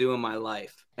had to do in my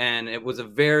life, and it was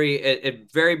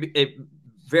it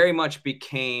very much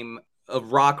became a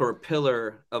rock or a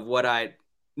pillar of what I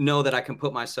know that I can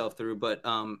put myself through. But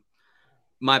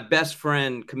my best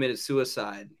friend committed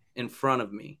suicide in front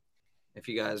of me. If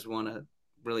you guys want to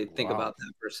really think Wow. about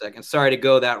that for a second. Sorry to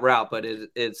go that route, but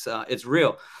it's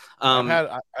real.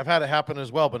 I've had it happen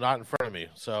as well, but not in front of me.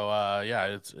 So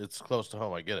yeah, it's close to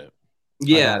home. I get it.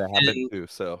 Yeah, That happened too.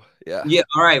 So yeah. yeah.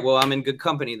 All right. Well, I'm in good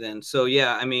company then. So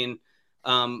yeah, I mean,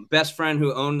 best friend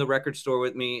who owned the record store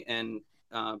with me and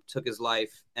took his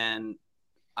life, and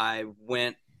I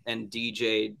went and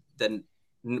DJ'd then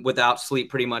without sleep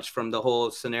pretty much from the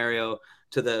whole scenario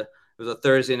to it was a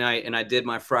Thursday night, and I did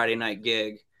my Friday night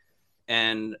gig,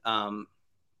 and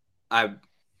I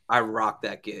rocked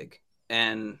that gig,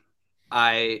 and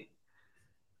I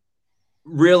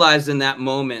realized in that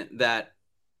moment that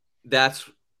that's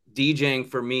DJing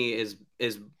for me is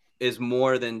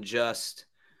more than just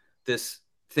this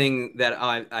thing that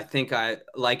I think I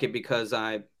like it because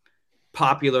I'm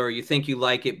popular, or you think you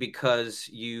like it because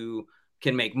you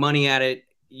can make money at it.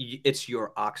 It's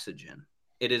your oxygen.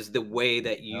 It is the way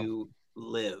that you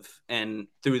live, and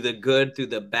through the good, through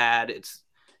the bad,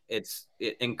 it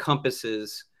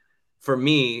encompasses for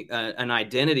me an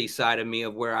identity side of me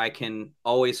of where I can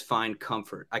always find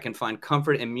comfort. I can find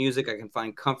comfort in music. I can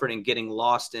find comfort in getting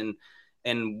lost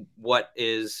in what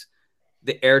is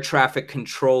the air traffic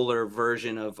controller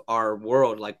version of our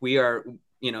world. Like we are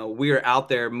out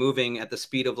there moving at the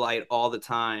speed of light all the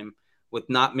time with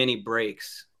not many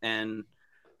breaks. And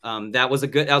that was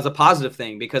a positive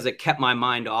thing because it kept my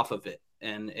mind off of it.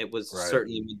 And it was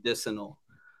certainly medicinal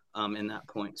in that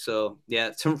point. So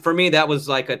yeah, for me, that was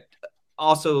like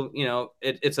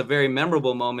it's a very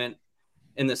memorable moment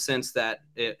in the sense that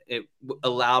it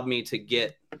allowed me to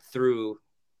get through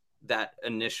that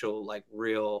initial, like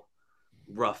real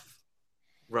rough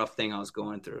thing I was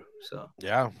going through. So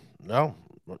yeah, no,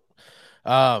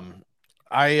 I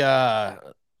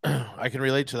can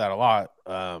relate to that a lot.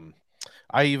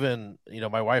 I even,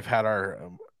 my wife had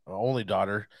our only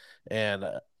daughter, and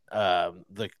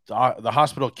the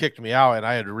hospital kicked me out, and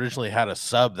I had originally had a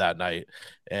sub that night,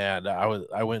 and I went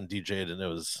and DJ'd, and it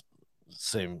was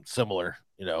similar,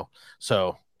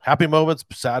 So happy moments,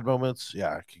 sad moments,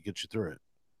 yeah, it can get you through it.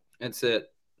 That's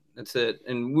it.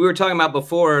 And we were talking about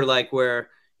before, like where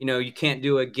you can't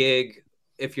do a gig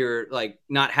if you're like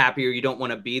not happy or you don't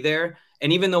want to be there.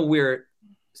 And even though we're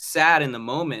sad in the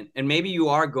moment, and maybe you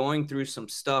are going through some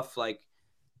stuff, like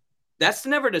that's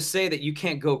never to say that you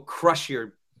can't go crush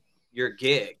your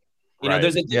gig.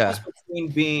 There's a difference between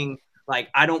being like,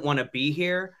 I don't want to be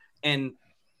here, and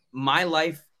my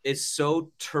life is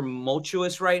so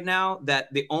tumultuous right now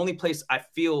that the only place I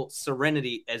feel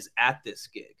serenity is at this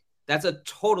gig. That's a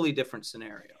totally different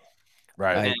scenario.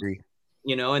 Right. I agree.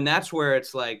 And that's where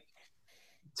it's like,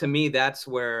 to me, that's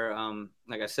where,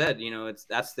 like I said,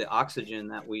 that's the oxygen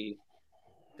that we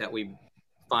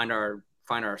find our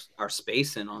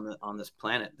space in on this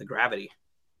planet, the gravity.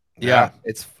 Yeah,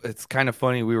 it's kind of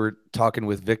funny. We were talking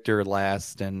with Victor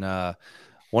last, and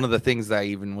one of the things that I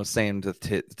even was saying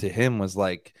to him was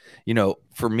like,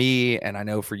 for me, and I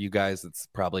know for you guys, it's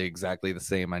probably exactly the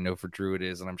same. I know for Drew it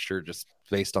is, and I'm sure just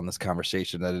based on this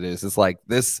conversation that it is. It's like,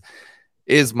 this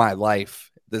is my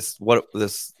life. This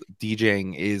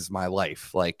DJing is my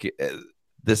life. Like,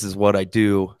 this is what I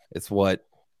do. It's what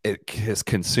it has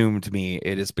consumed me.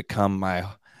 It has become my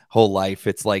whole life.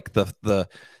 It's like the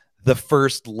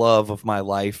first love of my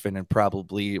life, and it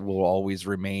probably will always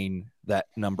remain that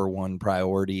number one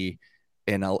priority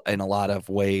in a lot of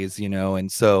ways,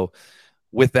 And so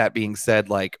with that being said,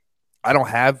 like, I don't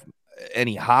have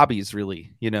any hobbies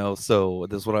really, so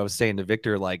this is what I was saying to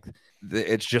Victor, like,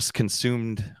 it's just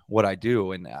consumed what I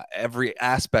do, and every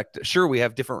aspect. Sure, we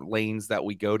have different lanes that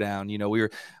we go down.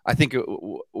 I think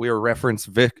we were referenced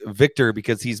Victor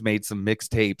because he's made some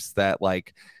mixtapes that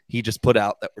like he just put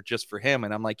out that were just for him,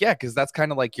 and I'm like, yeah, because that's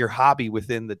kind of like your hobby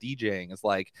within the DJing. Is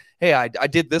like, hey, I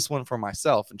did this one for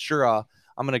myself, and sure,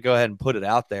 I'm gonna go ahead and put it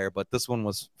out there, but this one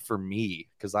was for me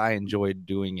because I enjoyed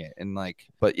doing it, and like,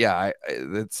 but yeah,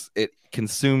 it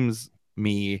consumes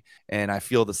me, and I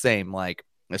feel the same. Like,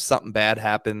 if something bad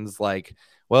happens, like,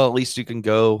 well, at least you can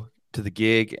go to the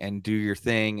gig and do your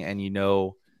thing, and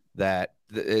that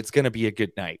it's going to be a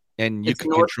good night, and you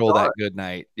can control that good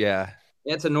night. Yeah.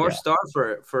 It's a North Star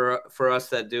for us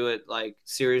that do it like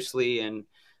seriously and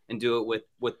do it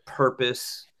with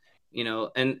purpose,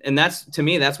 and that's, to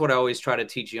me, that's what I always try to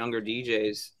teach younger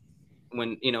DJs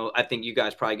when, I think you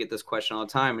guys probably get this question all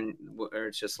the time, and where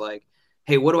it's just like,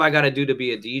 hey, what do I got to do to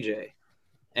be a DJ?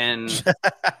 And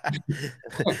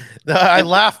no, I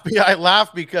laugh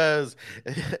because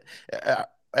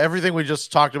everything we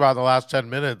just talked about in the last 10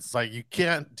 minutes, like you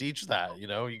can't teach that, you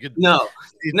know. You could No,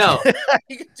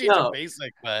 you can teach a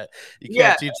basic, but you yeah,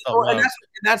 can't teach the love.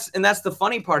 and that's the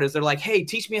funny part is they're like, hey,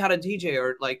 teach me how to DJ,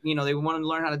 or like, you know, they want to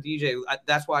learn how to DJ.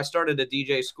 That's why I started a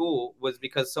DJ school, was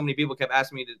because so many people kept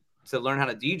asking me to learn how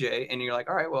to DJ, and you're like,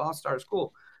 all right, well, I'll start a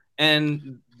school.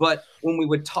 But when we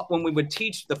would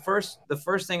teach, the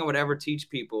first thing I would ever teach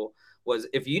people was,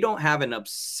 if you don't have an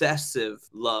obsessive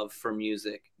love for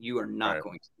music, you are not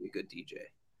going to be a good DJ.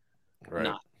 Right.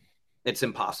 Not. It's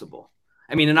impossible.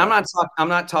 I mean, and I'm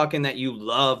not talking that you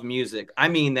love music. I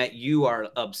mean that you are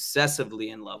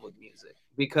obsessively in love with music,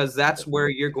 because that's where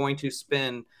you're going to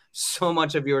spend so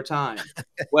much of your time,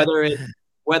 whether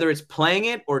it's playing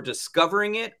it or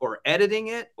discovering it or editing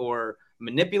it or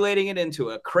manipulating it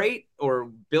into a crate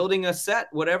or building a set,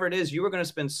 whatever it is, you are going to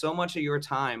spend so much of your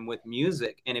time with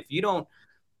music. And if you don't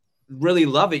really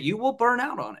love it, you will burn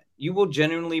out on it. You will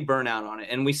genuinely burn out on it.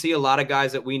 And we see a lot of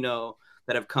guys that we know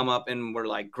that have come up and were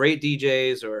like great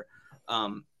DJs, or,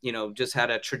 you know, just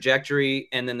had a trajectory,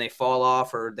 and then they fall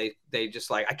off, or they just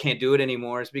like, I can't do it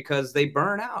anymore. It's because they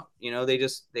burn out, you know, they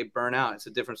burn out. It's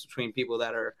a difference between people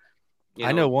that are,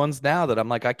 I know ones now that I'm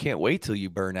like, I can't wait till you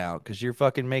burn out, because you're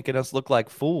fucking making us look like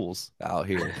fools out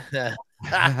here.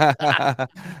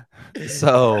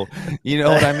 So, you know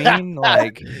what I mean?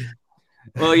 Like,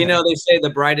 well, you know, they say the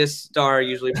brightest star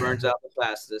usually burns out the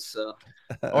fastest. So,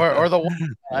 or the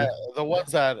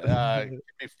ones that can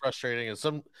be frustrating, and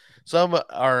some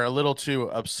are a little too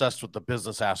obsessed with the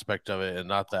business aspect of it and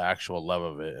not the actual love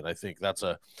of it. And I think that's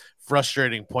a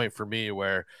frustrating point for me,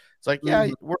 where it's like, yeah,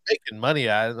 we're making money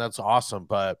at it, and that's awesome,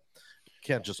 but it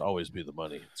can't just always be the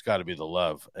money. It's got to be the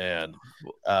love. And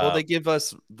well, they give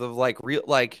us the real,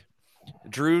 like,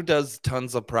 Drew does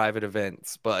tons of private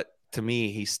events, but to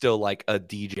me, he's still like a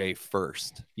DJ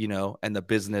first, you know, and the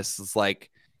business is like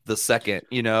the second,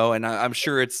 you know. And I'm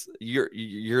sure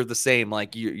you're the same.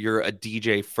 Like you're a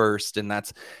DJ first, and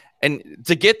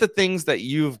to get the things that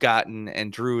you've gotten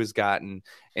and Drew has gotten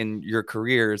in your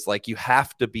careers, like, you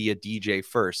have to be a DJ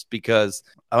first, because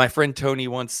my friend Tony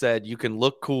once said, you can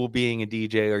look cool being a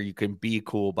DJ, or you can be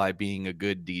cool by being a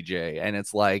good DJ. And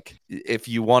it's like, if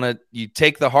you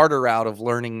take the harder route of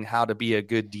learning how to be a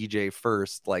good DJ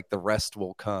first, like, the rest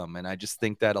will come. And I just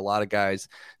think that a lot of guys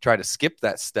try to skip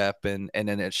that step, and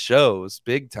then it shows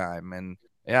big time. And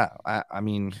yeah, I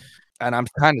mean, and I'm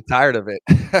kind of tired of it.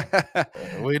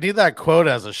 We need that quote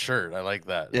as a shirt. I like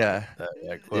that. Yeah.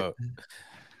 That quote.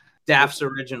 Daft's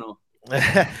original.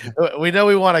 We know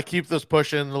we want to keep this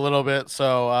pushing a little bit,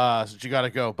 so you got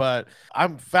to go. But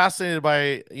I'm fascinated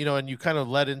by, you know, and you kind of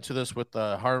led into this with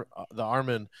the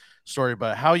Armin story,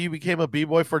 but how you became a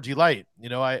b-boy for Delight. You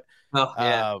know,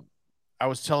 I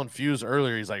was telling Fuse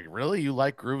earlier, he's like, really? You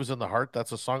like Grooves in the Heart?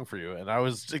 That's a song for you. And I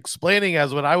was explaining,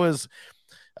 as when I was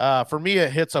for me,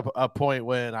 it hits a point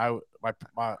when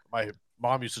my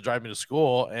mom used to drive me to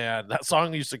school, and that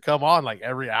song used to come on like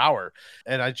every hour.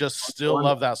 And I just still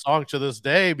love that song to this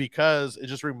day, because it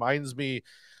just reminds me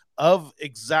of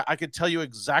I could tell you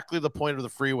exactly the point of the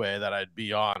freeway that I'd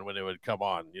be on when it would come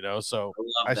on, you know? So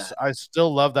I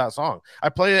still love that song. I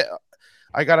play it.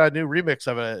 I got a new remix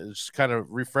of it. It's kind of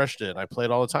refreshed it. I play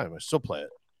it all the time. I still play it.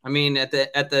 I mean, at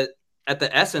the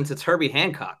essence, it's Herbie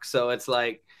Hancock. So it's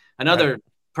like another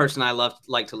person I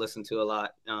like to listen to a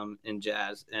lot in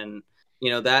jazz. And you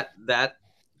know,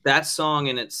 that song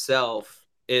in itself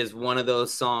is one of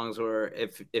those songs where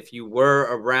if you were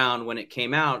around when it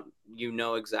came out, you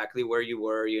know exactly where you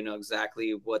were, you know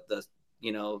exactly what the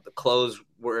clothes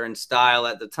were in style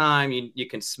at the time. You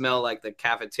can smell like the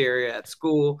cafeteria at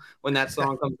school when that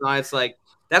song comes on. It's like,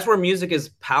 that's where music is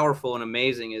powerful and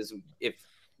amazing, is if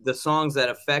the songs that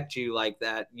affect you like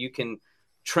that, you can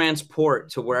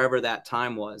transport to wherever that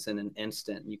time was in an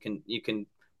instant. You can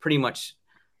pretty much,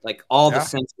 like, all the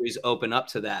sensories open up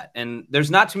to that. And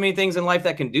there's not too many things in life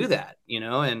that can do that, you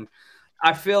know? And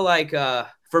I feel like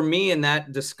for me, in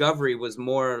that discovery was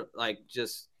more like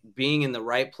just being in the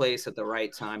right place at the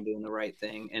right time, doing the right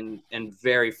thing, and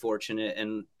very fortunate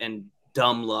and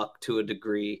dumb luck to a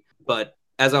degree. But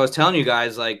as I was telling you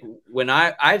guys, like, when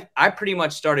I pretty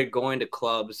much started going to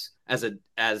clubs as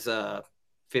a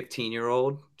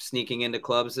 15-year-old, sneaking into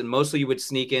clubs, and mostly you would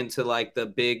sneak into like the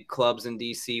big clubs in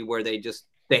DC where they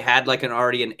had like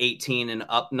already an 18 and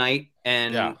up night.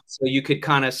 And so you could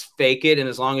kind of fake it. And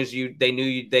as long as they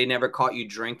knew they never caught you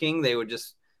drinking, they would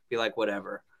just be like,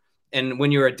 whatever. And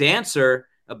when you're a dancer,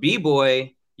 a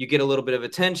b-boy, you get a little bit of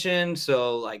attention.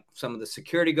 So like some of the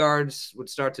security guards would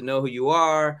start to know who you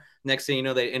are. Next thing you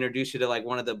know, they introduce you to like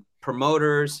one of the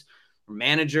promoters or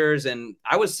managers. And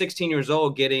I was 16 years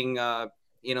old getting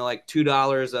you know, like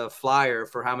 $2 a flyer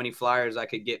for how many flyers I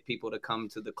could get people to come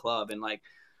to the club, and like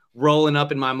rolling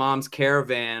up in my mom's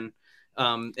caravan.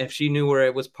 If she knew where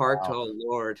it was parked, Wow. oh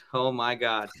Lord, oh my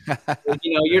God.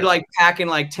 You know, you're like packing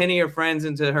like 10 of your friends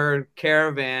into her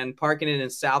caravan, parking it in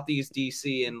Southeast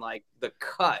DC, and like the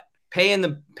cut, paying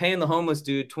the homeless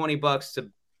dude $20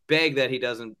 to beg that he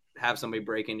doesn't have somebody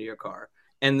break into your car.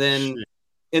 And then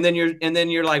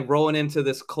you're like rolling into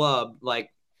this club like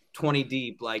 20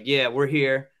 deep, like, yeah, we're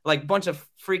here, like a bunch of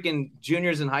freaking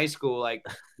juniors in high school, like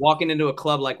walking into a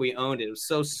club like we owned it. It was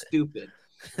so stupid.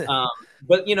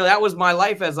 But you know, that was my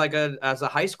life as a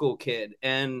high school kid.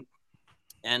 And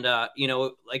you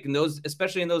know, like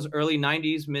especially in those early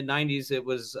 90s, mid 90s, it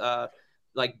was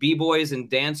like b-boys and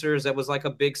dancers. That was like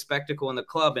a big spectacle in the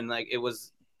club. And like,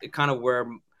 it kind of where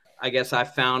I guess I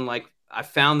found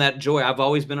that joy. I've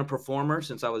always been a performer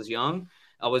since I was young.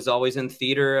 I was always in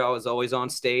theater. I was always on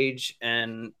stage.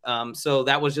 And so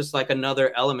that was just like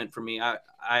another element for me.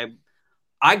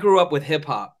 I grew up with hip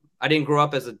hop. I didn't grow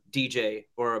up as a DJ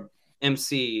or a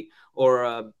MC or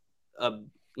a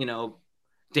you know,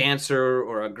 dancer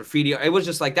or a graffiti. It was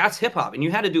just like, that's hip hop, and you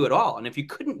had to do it all. And if you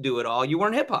couldn't do it all, you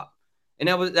weren't hip hop. And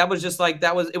that was just like,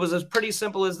 it was as pretty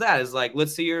simple as that. It's like,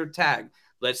 let's see your tag.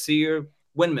 Let's see your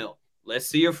windmill. Let's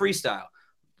see your freestyle.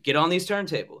 Get on these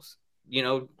turntables, you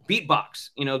know, beatbox,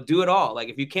 you know, do it all. Like,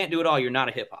 if you can't do it all, you're not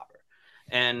a hip hopper.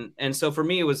 And so for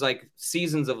me, it was like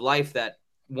seasons of life that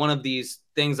one of these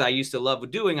things I used to love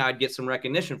doing, I'd get some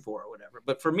recognition for or whatever.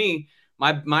 But for me,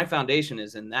 my foundation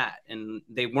is in that, and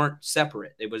they weren't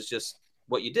separate. It was just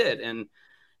what you did.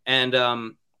 And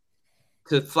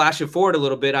to flash it forward a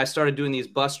little bit, I started doing these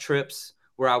bus trips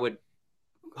where I would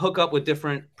hook up with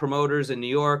different promoters in New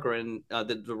York or in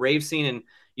the rave scene, and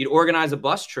you'd organize a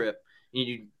bus trip.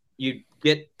 And you'd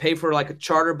pay for like a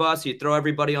charter bus. You'd throw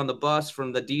everybody on the bus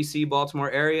from the DC, Baltimore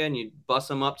area, and you'd bus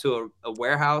them up to a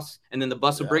warehouse, and then the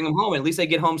bus would bring them home. At least they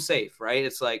get home safe, right?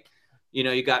 It's like, you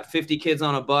know, you got 50 kids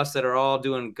on a bus that are all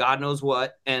doing God knows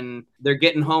what, and they're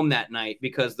getting home that night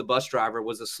because the bus driver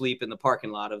was asleep in the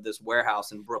parking lot of this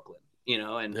warehouse in Brooklyn, you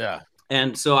know?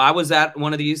 And so I was at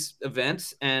one of these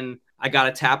events, and I got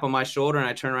a tap on my shoulder, and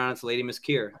I turned around, it's Lady Miss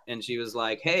Kier. And she was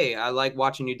like, hey, I like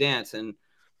watching you dance, and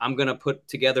I'm going to put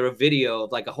together a video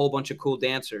of like a whole bunch of cool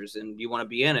dancers, and you want to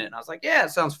be in it? And I was like, yeah, it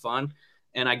sounds fun.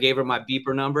 And I gave her my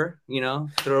beeper number, you know,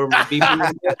 throw her my beeper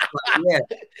number. Like, yeah,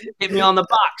 hit me on the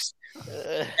box.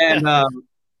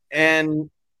 And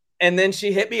then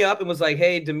she hit me up and was like,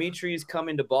 hey, Dimitri's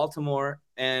coming to Baltimore,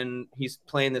 and he's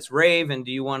playing this rave, and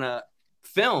do you want to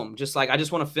film? Just like, I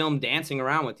just want to film dancing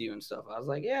around with you and stuff. I was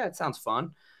like, yeah, it sounds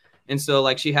fun. And so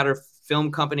like, she had her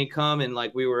film company come, and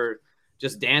like, we were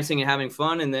just dancing and having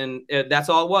fun. And then that's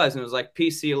all it was. And it was like,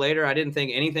 peace, see you later. I didn't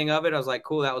think anything of it. I was like,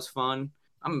 cool, that was fun.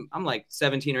 I'm like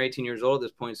 17 or 18 years old at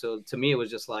this point. So to me, it was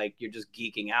just like, you're just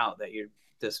geeking out that you're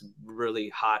this really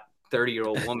hot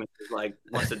 30-year-old woman who's like,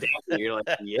 wants to dance. And you're like,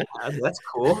 yeah, that's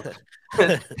cool.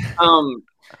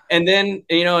 And then,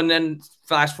 you know, and then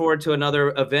flash forward to another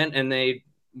event, and they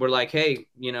were like, hey,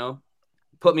 you know,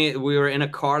 we were in a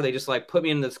car. They just like put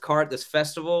me in this car at this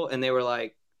festival, and they were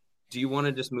like, do you want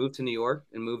to just move to New York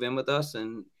and move in with us?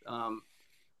 And you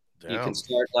can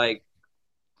start like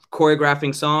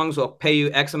choreographing songs. We'll pay you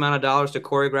X amount of dollars to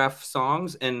choreograph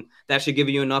songs, and that should give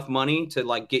you enough money to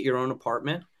like get your own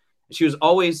apartment. And she was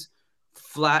always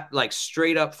flat, like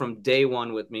straight up from day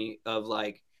one with me of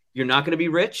like, you're not going to be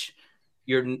rich.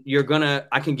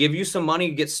 I can give you some money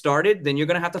to get started. Then you're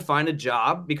going to have to find a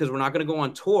job, because we're not going to go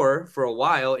on tour for a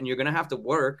while, and you're going to have to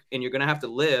work, and you're going to have to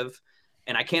live.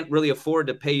 And I can't really afford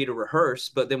to pay you to rehearse.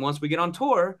 But then once we get on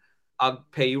tour, I'll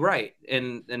pay you right.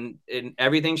 And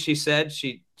everything she said,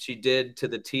 she did to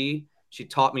the T. She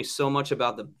taught me so much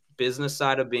about the business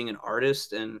side of being an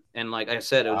artist. And like I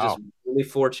said, it was just really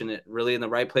fortunate, really in the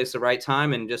right place, the right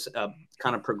time, and just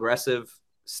kind of progressive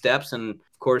steps. And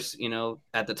of course, you know,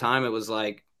 at the time it was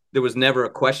like, there was never a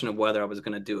question of whether I was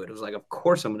going to do it. It was like, of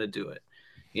course I'm going to do it,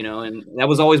 you know, and that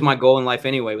was always my goal in life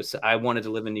anyway, was I wanted to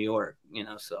live in New York, you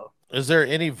know. So is there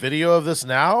any video of this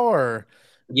now, or?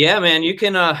 Yeah, man, you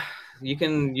can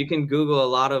Google a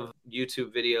lot of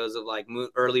YouTube videos of like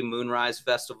early Moonrise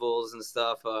festivals and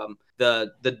stuff.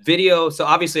 The video. So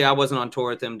obviously I wasn't on tour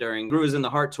with him during Grooves in the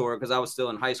Heart tour, because I was still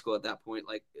in high school at that point.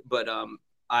 Like, but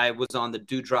I was on the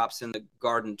Dewdrops in the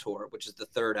Garden tour, which is the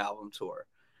third album tour,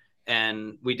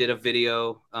 and we did a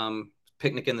video.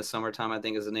 Picnic in the Summertime, I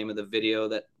think, is the name of the video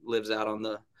that lives out on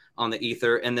the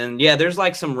ether. And then yeah, there's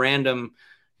like some random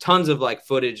tons of like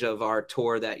footage of our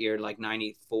tour that year, like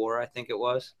 94, I think it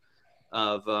was.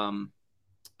 Of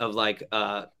like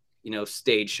you know,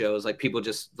 stage shows, like people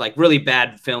just like really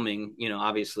bad filming, you know,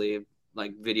 obviously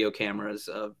like video cameras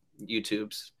of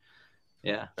YouTube's.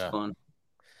 Yeah, it's Yeah. fun.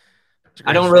 It's a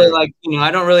I great don't really story.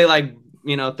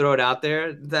 like, throw it out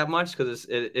there that much because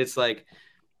it's like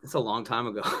it's a long time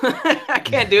ago. I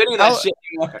can't do any of that shit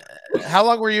anymore. How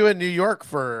long were you in New York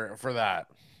for that?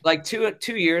 Like 2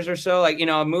 years or so. Like,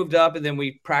 I moved up and then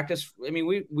we practiced. I mean,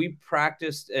 we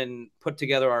practiced and put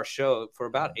together our show for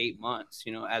about 8 months,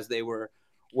 as they were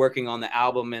working on the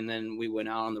album, and then we went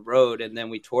out on the road and then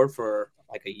we toured for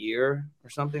like a year or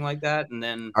something like that. And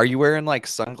then Are you wearing like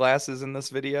sunglasses in this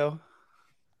video?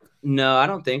 no, I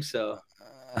don't think so.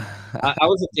 I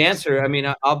was a dancer. I mean,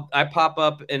 I pop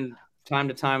up in time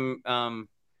to time.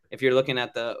 If you're looking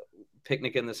at the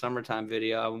Picnic in the Summertime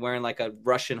video, I'm wearing like a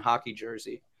Russian hockey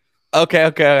jersey. Okay,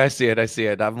 I see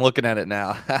it. I'm looking at it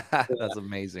now. That's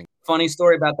amazing. Funny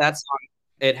story about that song.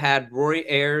 It had Roy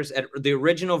Ayers. The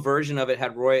original version of it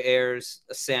had Roy Ayers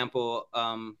sample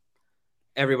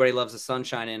 "Everybody Loves the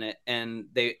Sunshine" in it, and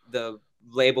the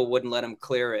label wouldn't let him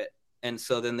clear it. And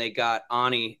so then they got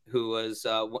Ani, who was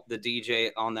the DJ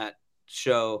on that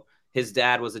show. His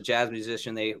dad was a jazz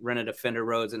musician. They rented a Fender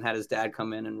Rhodes and had his dad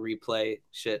come in and replay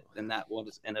shit. And that one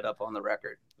just ended up on the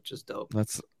record, which is dope.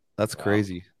 That's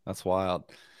crazy. That's wild.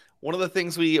 One of the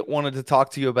things we wanted to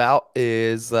talk to you about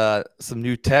is some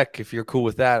new tech. If you're cool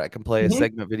with that, I can play a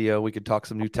segment video. We could talk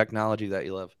some new technology that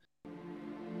you love.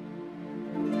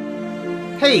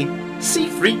 Hey,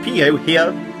 C3PO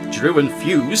here. Drew and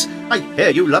Fuse, I hear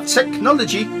you love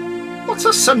technology. What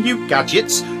are some new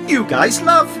gadgets you guys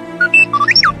love?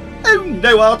 Oh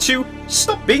no, R2,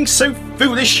 stop being so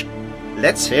foolish.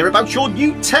 Let's hear about your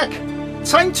new tech.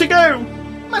 Time to go.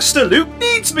 Master Luke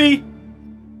needs me.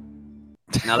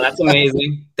 Now that's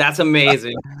amazing. That's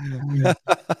amazing.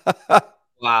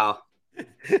 Wow.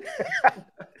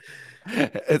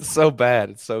 It's so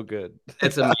bad. It's so good.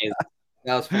 It's amazing.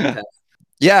 That was fantastic.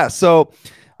 Yeah. So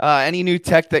any new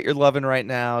tech that you're loving right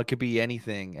now, it could be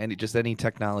anything, any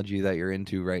technology that you're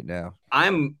into right now.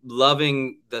 I'm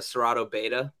loving the Serato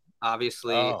Beta.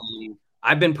 Obviously,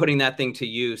 I've been putting that thing to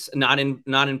use, not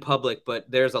in public, but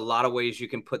there's a lot of ways you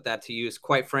can put that to use.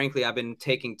 Quite frankly, I've been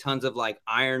taking tons of like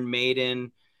Iron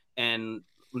Maiden and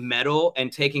metal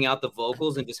and taking out the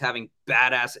vocals and just having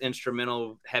badass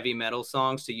instrumental heavy metal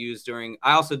songs to use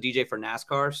I also DJ for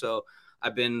NASCAR. So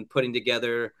I've been putting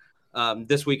together,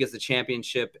 this week is the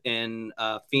championship in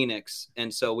Phoenix.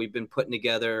 And so we've been putting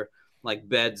together like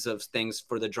beds of things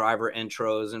for the driver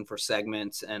intros and for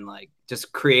segments, and like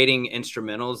just creating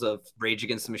instrumentals of Rage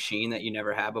Against the Machine that you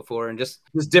never had before, and just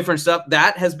different stuff.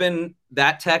 That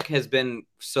tech has been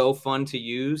so fun to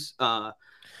use. I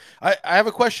have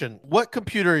a question. What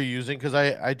computer are you using? Because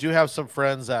I do have some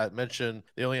friends that mentioned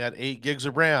they only had 8 gigs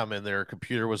of RAM and their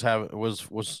computer was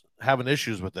having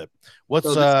issues with it.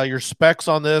 What's your specs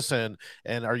on this, and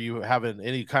are you having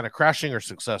any kind of crashing or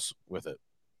success with it?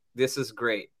 This is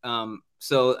great.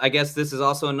 So I guess this is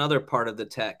also another part of the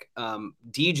tech.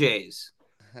 DJs.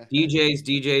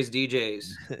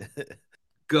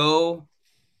 Go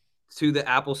to the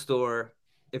Apple Store.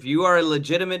 If you are a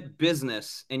legitimate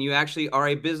business and you actually are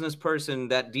a business person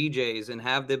that DJs and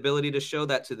have the ability to show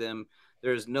that to them,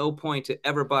 there's no point to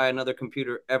ever buy another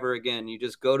computer ever again. You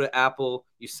just go to Apple,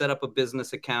 you set up a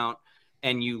business account,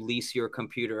 and you lease your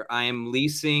computer. I am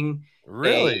leasing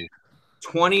Really?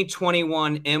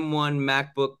 2021 M1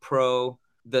 MacBook Pro.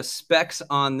 The specs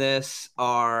on this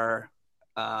are,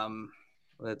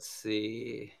 let's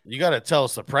see. You got to tell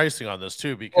us the pricing on this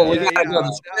too, because we gotta go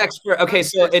the specs for, okay,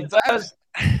 so it does.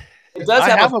 It does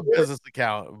have a business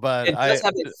account, but it does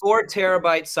have a 4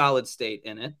 terabyte solid state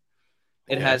in it.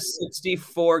 It has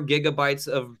 64 gigabytes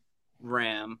of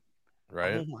RAM.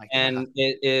 Right. Oh my God. And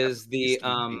it is the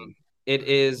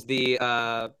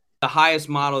highest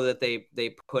model that they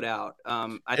put out.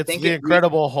 I think the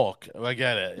Incredible Hulk. I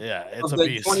get it. Yeah, it's a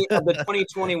beast. The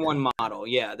 2021 model.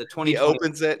 Yeah, the 2020. He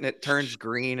opens it and it turns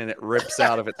green and it rips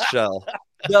out of its shell.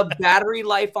 The battery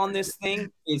life on this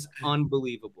thing is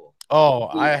unbelievable. Oh,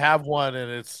 I have one and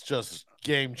it's just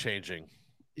game changing.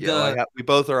 Yeah, we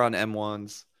both are on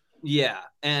M1s. Yeah,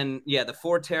 and the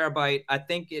 4 terabyte. I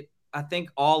think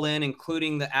all in,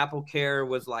 including the Apple Care,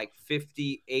 was like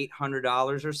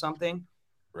 $5,800 or something.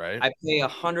 Right. I pay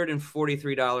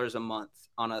 $143 a month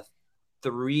on a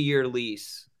 3-year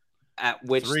lease. At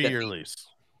which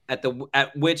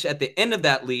at the end of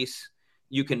that lease,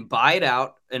 you can buy it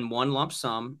out in one lump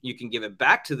sum. You can give it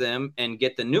back to them and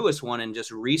get the newest one and just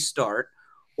restart,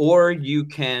 or you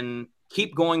can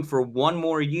keep going for one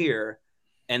more year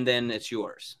and then it's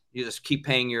yours. You just keep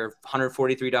paying your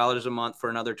 $143 a month for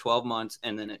another 12 months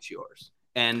and then it's yours.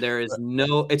 And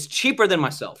it's cheaper than my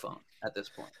cell phone at this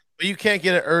point. But you can't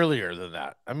get it earlier than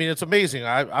that. I mean, it's amazing.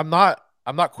 I'm not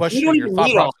You don't questioning your even thought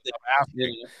need all process. this. I'm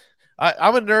asking.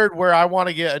 I'm a nerd where I want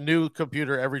to get a new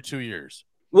computer every 2 years.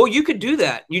 Well, you could do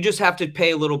that. You just have to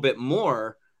pay a little bit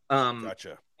more.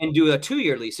 Gotcha. And do a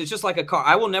 2-year lease. It's just like a car.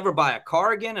 I will never buy a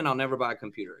car again, and I'll never buy a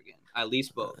computer again. I lease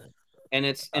both, and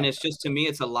it's just, to me,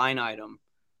 it's a line item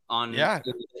on that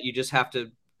you just have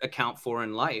to account for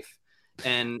in life.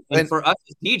 And for us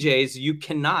as DJs, you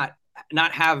cannot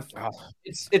not have.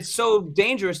 It's so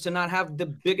dangerous to not have the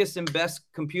biggest and best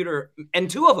computer, and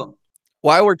 2 of them.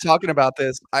 While we're talking about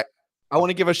this, I want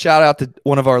to give a shout out to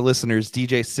one of our listeners,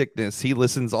 DJ Sickness. He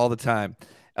listens all the time.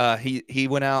 He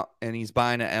went out and he's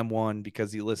buying an M1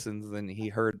 because he listens and he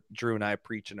heard Drew and I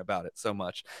preaching about it so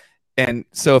much. And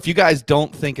so if you guys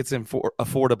don't think it's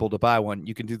affordable to buy one,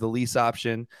 you can do the lease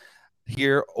option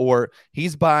here, or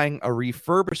he's buying a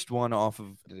refurbished one off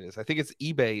of this. I think it's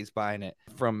eBay. He's buying it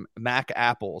from Mac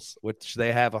Apples, which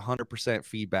they have 100%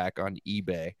 feedback on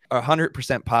eBay,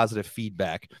 100% positive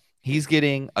feedback. He's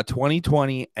getting a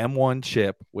 2020 M1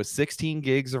 chip with 16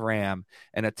 gigs of RAM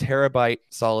and a terabyte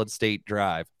solid state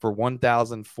drive for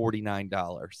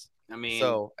 $1,049.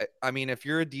 I mean, if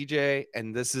you're a DJ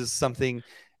and this is something,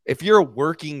 if you're a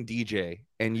working DJ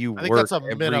and you work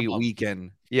every weekend,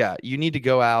 you need to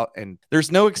go out, and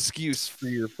there's no excuse for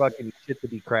your fucking shit to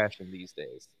be crashing these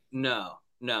days. No.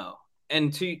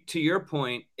 And to your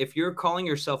point, if you're calling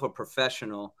yourself a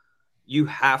professional, you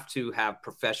have to have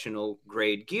professional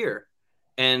grade gear.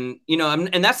 And,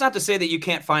 and that's not to say that you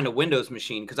can't find a Windows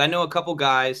machine, because I know a couple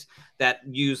guys that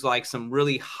use like some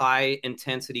really high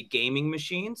intensity gaming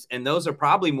machines, and those are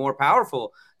probably more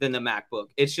powerful than the MacBook.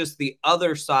 It's just the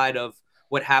other side of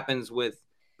what happens with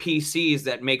PCs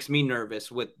that makes me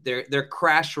nervous. With their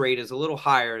crash rate is a little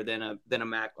higher than a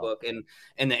MacBook, and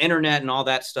the internet and all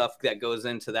that stuff that goes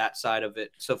into that side of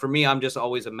it. So for me, I'm just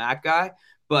always a Mac guy,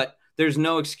 but there's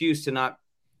no excuse to not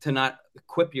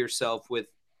equip yourself with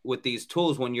these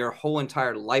tools when your whole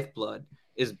entire lifeblood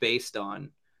is based on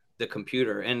the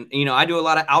computer. And, I do a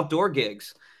lot of outdoor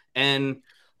gigs, and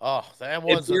the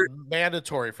M1's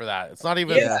mandatory for that. It's not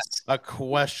even a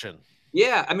question.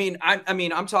 Yeah. I mean,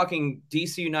 I'm talking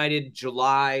DC United,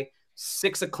 July,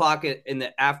 6 o'clock in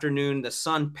the afternoon, the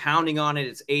sun pounding on it.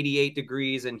 It's 88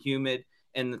 degrees and humid,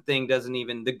 and the thing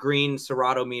the green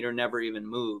Serato meter never even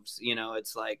moves.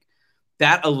 It's like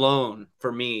that alone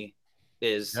for me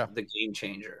is the game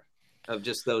changer of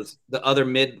just the other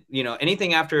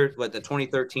anything after the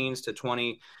 2013s to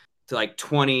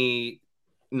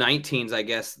 2019s, I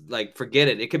guess, like, forget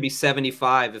it. It could be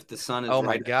 75 if the sun is. Oh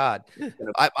my God.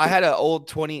 I had an old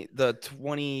 20,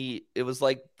 it was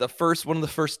like one of the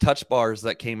first touch bars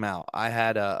that came out. I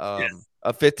had a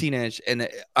 15-inch, and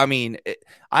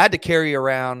I had to carry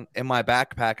around in my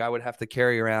backpack. I would have to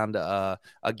carry around a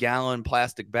gallon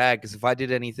plastic bag, because if I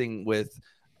did anything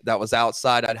that was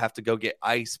outside, I'd have to go get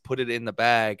ice, put it in the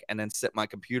bag, and then set my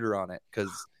computer on it,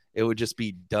 because it would just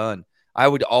be done. I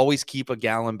would always keep a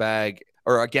gallon bag,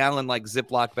 or a gallon like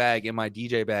Ziploc bag, in my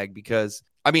DJ bag, because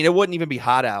it wouldn't even be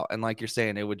hot out, and like you're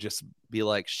saying, it would just be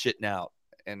like shitting out.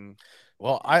 And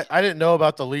well, I didn't know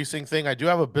about the leasing thing. I do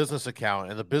have a business account,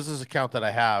 and the business account that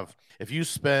I have, if you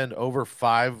spend over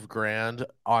 $5,000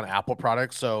 on Apple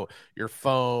products, so your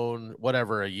phone,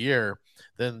 whatever, a year,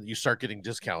 then you start getting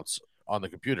discounts on the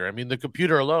computer. The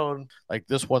computer alone, like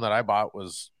this one that I bought,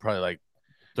 was probably like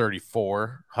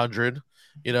 $3,400.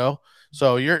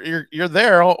 So you're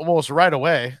there almost right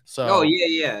away. So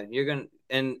you're gonna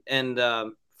and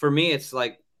for me, it's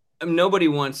like nobody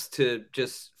wants to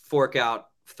just fork out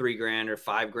 $3,000 or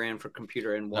 $5,000 for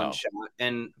computer in one shot.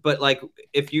 But like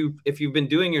if you've been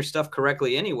doing your stuff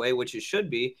correctly anyway, which it should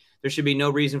be, there should be no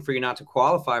reason for you not to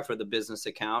qualify for the business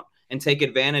account and take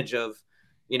advantage of.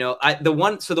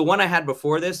 The one I had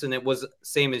before this, and it was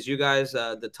same as you guys,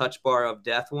 the Touch Bar of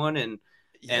Death one,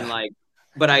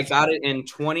 but I got it in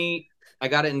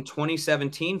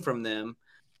 2017 from them.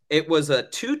 It was a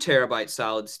 2 terabyte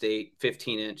solid state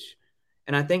 15-inch,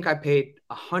 and I think I paid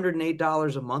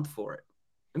 $108 a month for it.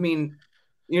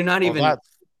 You're not even that's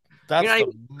you're not the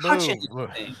even touching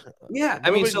anything. Yeah,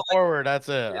 Moving forward, that's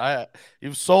it. Yeah.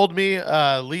 You've sold me.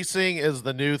 Leasing is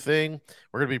the new thing.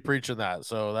 We're gonna be preaching that.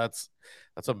 So that's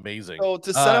amazing. So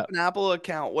to set up an Apple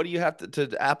account, what do you have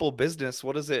to Apple Business?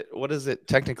 What does it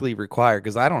technically require?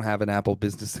 Because I don't have an Apple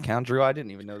Business account, Drew. I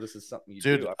didn't even know this is something you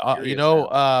do.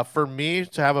 For me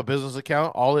to have a business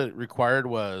account, all it required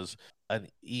was an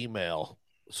email.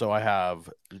 So I have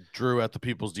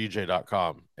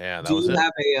drew@thepeoplesdj.com, and that was it.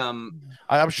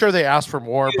 I'm sure they asked for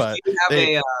more, but do you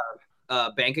have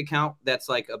a bank account that's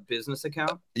like a business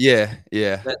account? Yeah.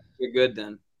 You're good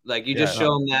then. Like you just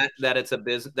show them that it's a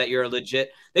business, that you're a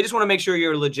legit. They just want to make sure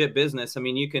you're a legit business. I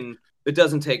mean, it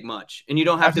doesn't take much, and you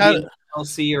don't have to be an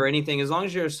LLC or anything. As long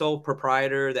as you're a sole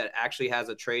proprietor that actually has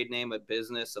a trade name, a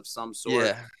business of some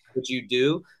sort, which you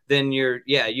do, then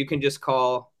you can just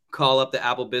call up the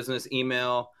Apple business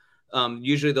email.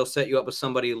 Usually they'll set you up with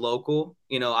somebody local.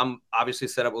 I'm obviously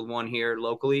set up with one here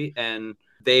locally, and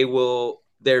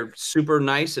they're super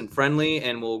nice and friendly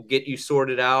and will get you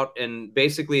sorted out. And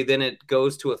basically then it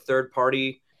goes to a third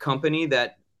party company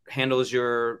that handles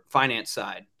your finance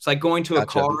side. It's like going to a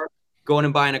car, going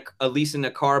and buying a leasing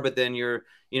a car, but then you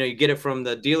get it from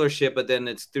the dealership, but then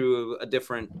it's through a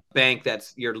different bank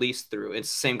that's you're leased through. It's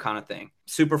the same kind of thing.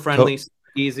 Super friendly,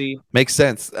 easy. Makes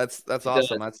sense. That's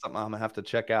awesome. That's something I'm gonna have to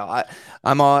check out.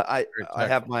 I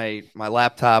have my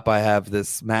laptop. I have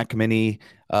this Mac Mini.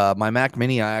 My Mac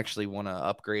Mini, I actually want to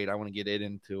upgrade. I want to get it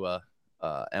into a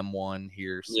M1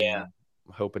 here soon. Yeah.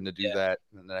 I'm hoping to do that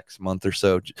in the next month or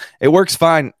so. It works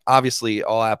fine. Obviously,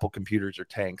 all Apple computers are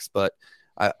tanks, but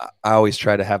I always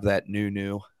try to have that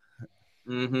new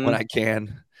when I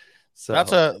can. So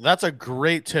that's a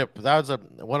great tip. That was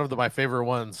one of my favorite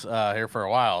ones here for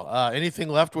a while. Anything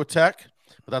left with tech?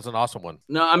 But that's an awesome one.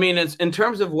 No, I mean, it's in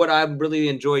terms of what I really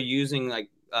enjoy using, like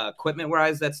equipment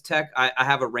wise, that's tech. I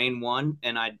have a Rain 1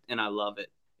 and I love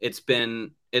it. It's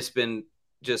been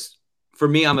just, for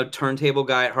me, I'm a turntable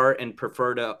guy at heart and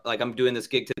prefer to, like, I'm doing this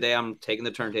gig today, I'm taking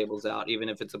the turntables out, even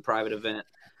if it's a private event.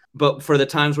 But for the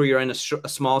times where you're in a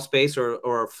small space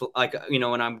or like,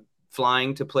 when I'm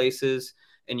flying to places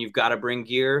and you've got to bring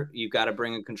gear, you've got to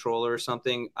bring a controller or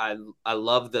something. I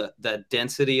love the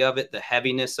density of it, the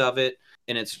heaviness of it.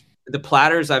 And it's the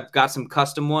platters. I've got some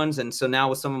custom ones. And so now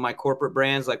with some of my corporate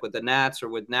brands, like with the Nats or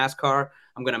with NASCAR,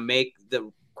 I'm going to make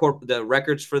the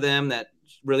records for them that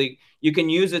really, you can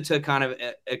use it to kind of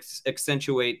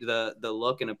accentuate the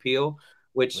look and appeal,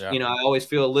 which, I always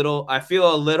feel a little,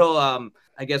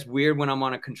 I guess, weird when I'm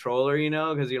on a controller,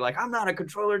 because you're like, I'm not a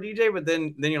controller DJ, but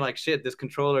then you're like, shit, this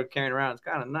controller carrying around is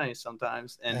kind of nice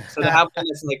sometimes. And so to have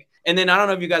this, like, and then I don't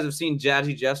know if you guys have seen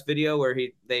Jazzy Jeff's video where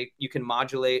you can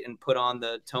modulate and put on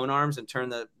the tone arms and turn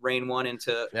the Rain 1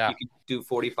 into, you can do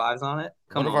 45s on it.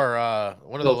 One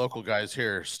of the local guys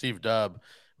here, Steve Dubb,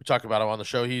 we talk about him on the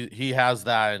show. He has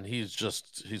that, and he's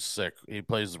sick. He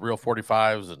plays real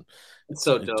 45s, and it's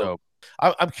so dope.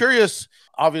 I'm curious.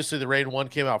 Obviously, the Rain 1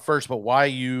 came out first, but why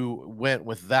you went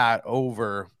with that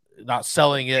over not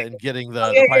selling it and getting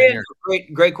the Pioneer?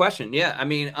 Great question. Yeah, I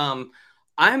mean, I'm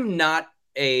not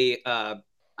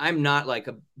like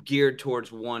geared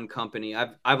towards one company.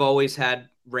 I've always had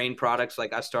Rain products.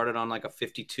 Like I started on like a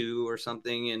 52 or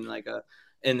something, and like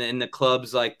in the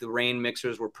clubs, like the Rain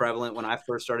mixers were prevalent when I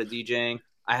first started DJing.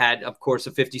 I had, of course,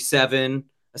 a 57.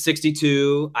 A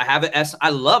 62. I have an S. I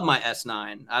love my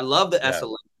S9. I love the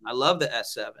S11. I love the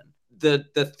S7.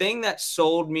 The thing that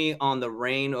sold me on the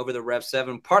Rain over the Rev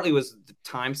 7 partly was the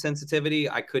time sensitivity.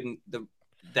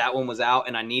 That one was out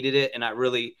and I needed it, and I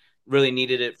really, really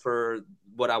needed it for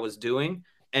what I was doing.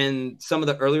 And some of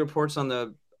the early reports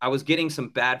I was getting some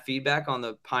bad feedback on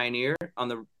the Pioneer on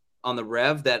the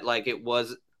Rev, that like it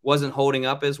wasn't holding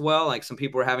up as well. Like some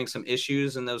people were having some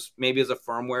issues, and those maybe as a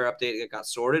firmware update it got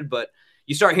sorted, but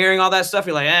you start hearing all that stuff,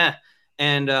 you're like, eh.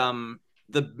 And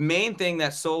the main thing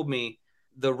that sold me,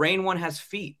 the Rain 1 has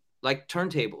feet, like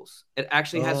turntables. It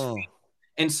actually has feet.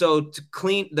 And so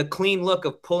the clean look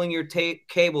of pulling your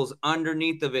cables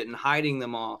underneath of it and hiding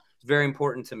them all is very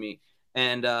important to me.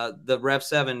 And the Rev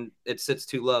 7, it sits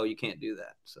too low. You can't do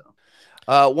that. So.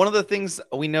 One of the things,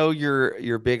 we know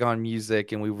you're big on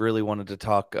music, and we really wanted to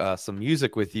talk some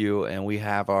music with you, and we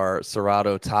have our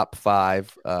Serato top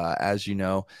 5. As you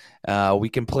know, we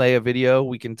can play a video,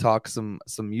 we can talk some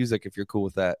music if you're cool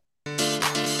with that.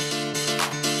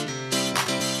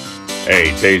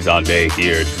 Hey, Tay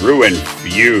here. Drew and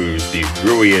Fuse, the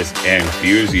drewiest and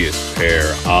fusiest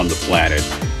pair on the planet,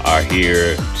 are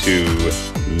here to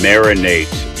marinate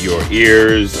your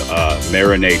ears,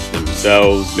 marinate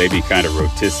themselves, maybe kind of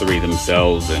rotisserie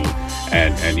themselves, and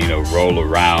roll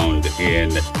around in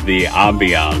the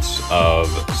ambiance of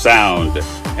sound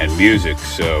and music.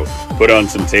 So put on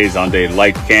some Tay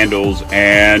light candles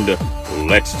and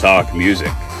let's talk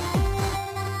music.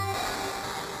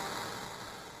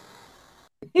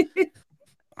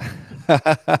 Oh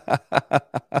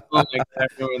my God,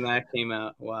 when that came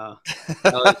out, wow.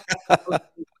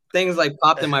 Things like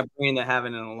popped in my brain that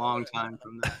haven't in a long time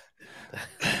from that.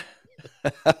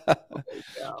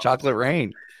 Chocolate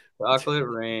Rain.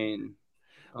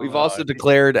 We've also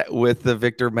declared with the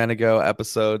Victor Menego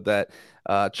episode that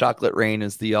Chocolate Rain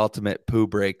is the ultimate poo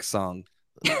break song.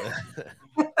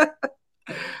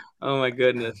 Oh my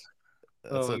goodness.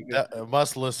 That's Oh, a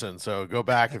must listen. So go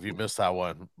back if you missed that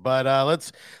one. But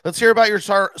let's hear about your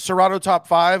Serato top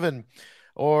 5 and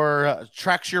or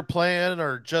tracks you're playing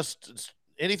or just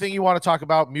anything you want to talk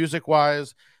about music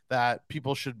wise that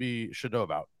people should know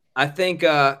about. I think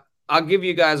I'll give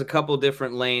you guys a couple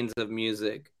different lanes of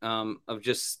music, of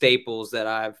just staples that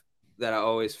I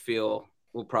always feel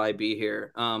will probably be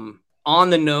here. On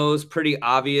the nose, pretty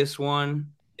obvious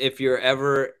one. If you're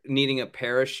ever needing a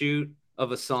parachute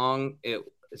of a song, it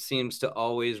seems to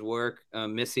always work.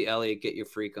 Missy Elliott, Get Your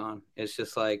Freak On. It's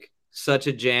just like such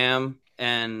a jam,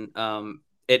 and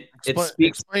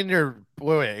explain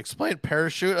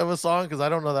parachute of a song because I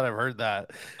don't know that I've heard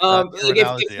that.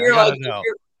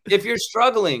 If you're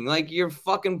struggling, like you're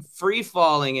fucking free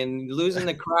falling and losing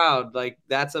the crowd, like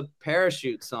that's a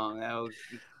parachute song.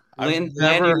 I've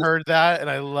never heard that, and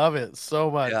I love it so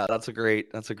much. Yeah, that's a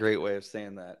great way of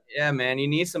saying that. Yeah, man, you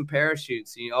need some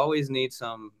parachutes. You always need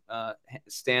some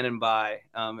standing by,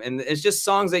 and it's just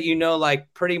songs that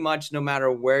like pretty much no matter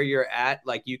where you're at,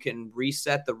 like you can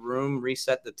reset the room,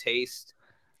 reset the taste,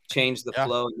 change the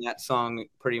flow, and that song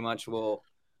pretty much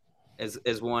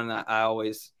is one that I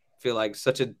always feel like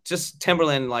just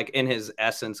Timberland, like in his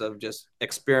essence of just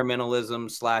experimentalism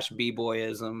 /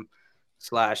 b-boyism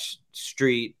 /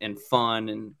 street and fun,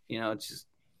 and it's just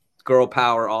girl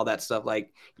power, all that stuff.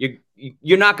 Like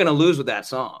you're not gonna lose with that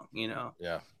song,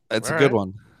 Yeah, that's a good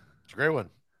one. It's a great one.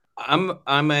 I'm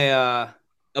a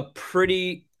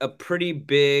pretty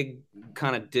big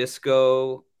kind of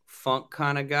disco funk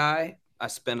kind of guy.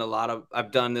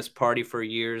 I've done this party for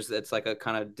years. That's like a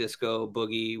kind of disco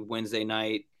boogie Wednesday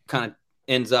night kind of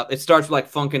it starts with like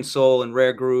funk and soul and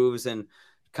rare grooves and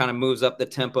kind of moves up the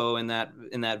tempo in that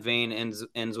vein,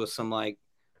 ends with some like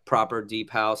proper deep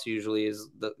house, usually is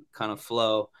the kind of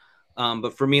flow.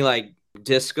 But for me, like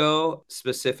disco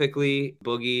specifically,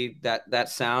 boogie, that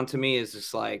sound to me is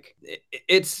just like,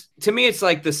 it's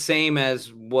like the same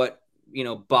as what,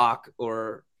 Bach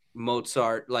or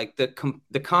Mozart, like the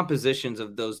compositions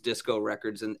of those disco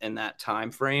records in that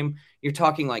time frame. You're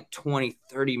talking like 20,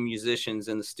 30 musicians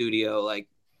in the studio, like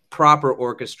proper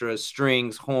orchestras,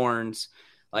 strings, horns,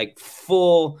 like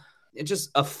just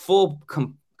a full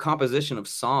composition of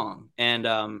song. And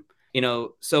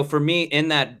so for me, in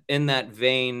that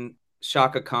vein,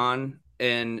 Chaka Khan,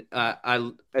 and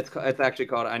it's actually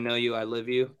called I Know You, I Live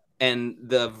You, and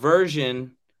the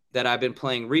version that I've been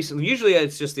playing recently, usually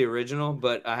it's just the original,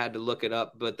 but I had to look it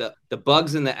up. But the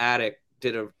Bugs in the Attic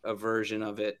did a version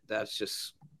of it that's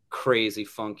just crazy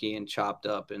funky and chopped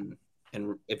up, and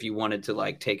if you wanted to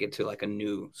like take it to like a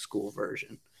new school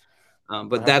version.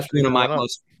 But that's one of my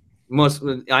most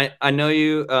I Know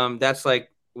You. That's like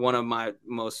one of my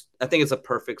most, I think it's a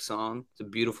perfect song. It's a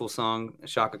beautiful song.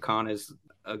 Chaka Khan is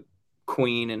a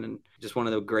queen and just one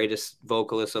of the greatest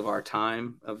vocalists of our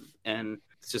time. And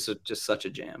it's just such a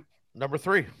jam. Number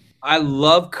 3. I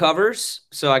love covers.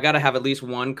 So I got to have at least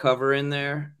one cover in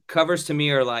there. Covers to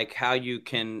me are like how you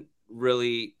can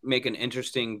really make an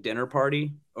interesting dinner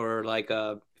party, or like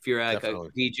if you're like a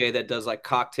DJ that does like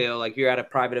cocktail, like you're at a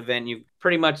private event, you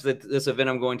pretty much this event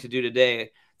I'm going to do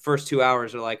today, first 2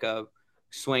 hours are like a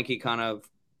swanky kind of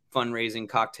fundraising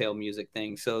cocktail music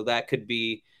thing. So that could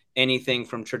be anything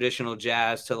from traditional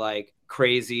jazz to like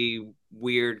crazy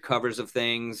weird covers of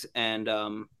things. And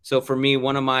so for me,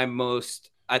 one of my most,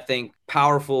 I think,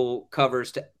 powerful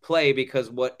covers to play,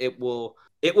 because what it will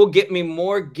get me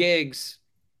more gigs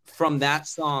from that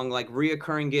song, like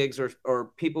reoccurring gigs, or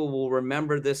people will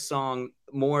remember this song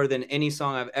more than any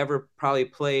song I've ever probably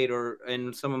played or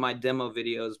in some of my demo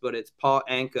videos. But it's Paul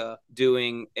Anka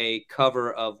doing a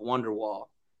cover of Wonderwall,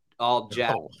 all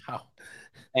jazz. Oh, wow.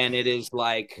 And it is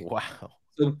like, wow.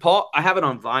 So Paul, I have it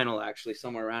on vinyl actually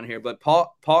somewhere around here, but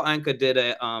Paul Anka did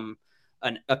a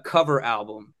cover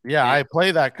album. Yeah, I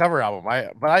play that cover album.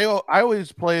 I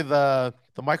always play the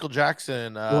Michael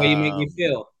Jackson. The Way You Make Me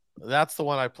Feel. That's the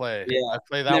one I play. Yeah, I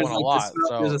play that one a lot.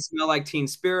 There's a Smell Like Teen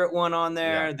Spirit one on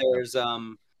there.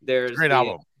 Yeah. There's great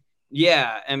album.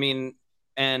 Yeah, I mean,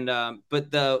 and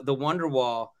but the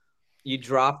Wonderwall, you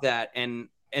drop that, and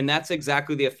that's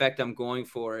exactly the effect I'm going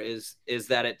for. Is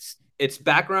that it's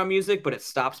background music, but it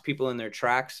stops people in their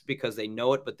tracks because they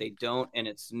know it, but they don't, and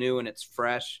it's new and it's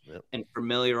fresh and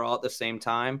familiar all at the same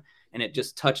time, and it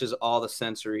just touches all the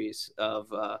sensories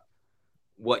of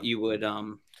what you would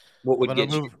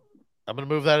get you. I'm gonna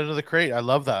move that into the crate. I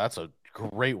love that. That's a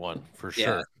great one for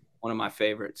sure. One of my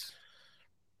favorites.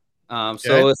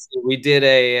 So we did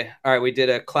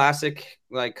a classic,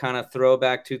 like kind of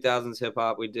throwback 2000s hip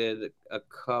hop. We did a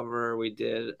cover. We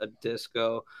did a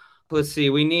disco. Let's see.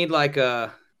 We need like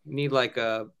a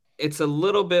it's a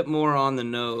little bit more on the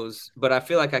nose, but I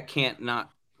feel like I can't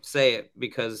not say it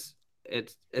because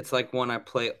it's like one I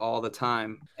play all the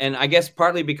time. And I guess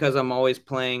partly because I'm always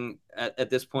playing at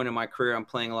this point in my career, I'm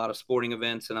playing a lot of sporting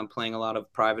events and I'm playing a lot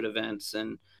of private events,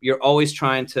 and you're always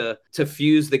trying to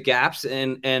fuse the gaps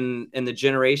and the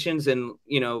generations. And,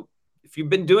 you know, if you've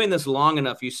been doing this long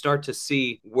enough, you start to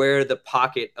see where the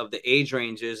pocket of the age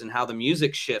range is and how the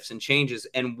music shifts and changes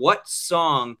and what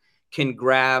song can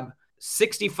grab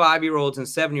 65-year-olds and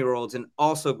 70-year-olds and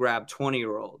also grab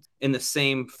 20-year-olds in the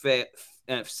same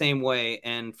way.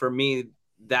 And for me,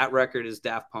 that record is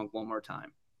Daft Punk One More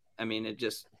Time. I mean,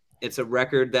 it's a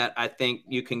record that I think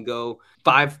you can go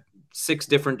 5-6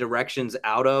 different directions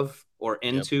out of or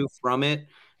into from it.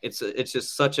 It's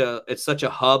just such a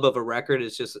hub of a record.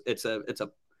 It's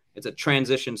a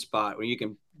transition spot where you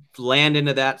can land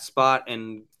into that spot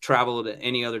and travel to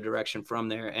any other direction from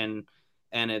there. And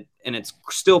it's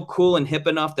still cool and hip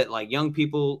enough that like young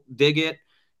people dig it,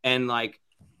 and like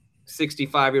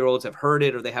 65-year-olds have heard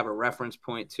it or they have a reference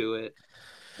point to it.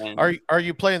 And are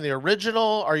you playing the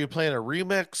original? Are you playing a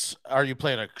remix? Are you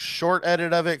playing a short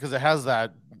edit of it? Because it has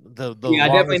that the I definitely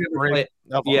longest never break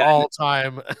of yeah. all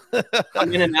time.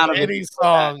 I'm in and out of any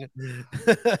song.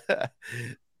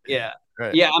 Yeah.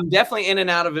 Right. Yeah, I'm definitely in and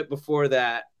out of it before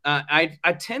that. I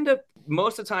tend to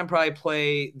most of the time probably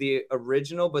play the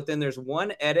original, but then there's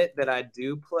one edit that I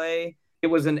do play. It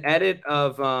was an edit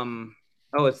of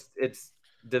it's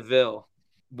DeVille.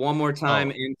 One More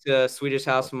Time into Swedish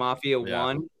House Mafia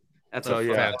 1. That's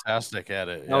a fantastic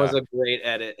edit. That was a great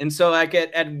edit. And so like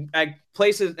at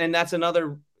places, and that's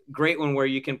another great one where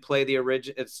you can play the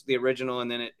original. It's the original, and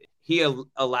then he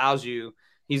allows you.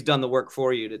 He's done the work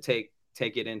for you to take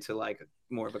it into like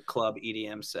more of a club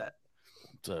EDM set.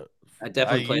 So I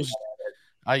definitely played.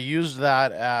 I used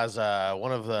that as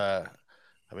one of the.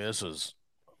 I mean, this was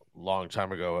a long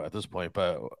time ago at this point,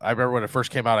 but I remember when it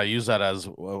first came out, I used that as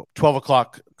 12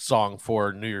 o'clock song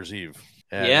for New Year's Eve.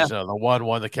 And the one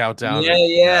won the countdown.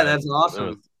 Yeah, that's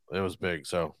awesome. It was big,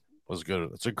 so it was good.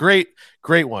 It's a great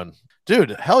one,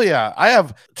 dude. Hell yeah! I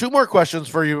have 2 more questions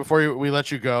for you before we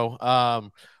let you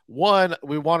go. One,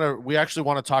 we actually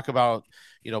want to talk about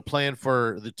playing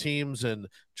for the teams and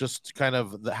just kind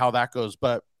of how that goes.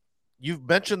 But you've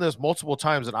mentioned this multiple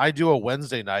times, and I do a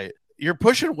Wednesday night. You're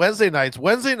pushing Wednesday nights.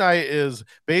 Wednesday night is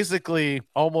basically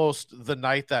almost the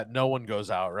night that no one goes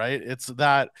out, right? It's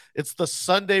the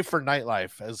Sunday for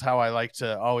nightlife, is how I like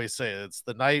to always say it. It's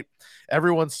the night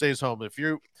everyone stays home. If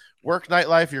you work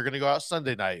nightlife, you're going to go out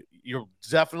Sunday night. You'll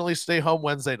definitely stay home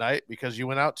Wednesday night because you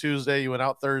went out Tuesday, you went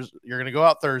out Thursday, you're going to go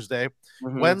out Thursday.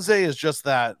 Mm-hmm. Wednesday is just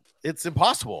that. It's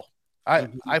impossible.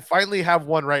 I finally have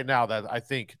one right now that I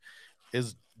think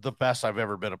is the best I've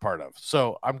ever been a part of.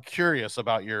 So I'm curious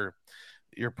about your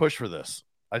push for this.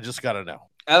 I just got to know.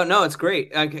 Oh no, it's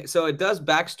great. Okay, so it does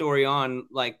backstory on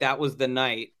like that was the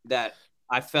night that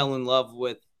I fell in love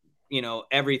with,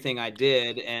 everything I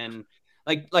did, and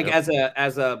like as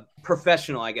a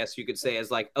professional, I guess you could say, as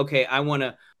like, okay,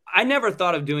 I never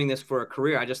thought of doing this for a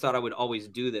career. I just thought I would always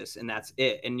do this, and that's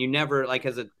it. And you never, like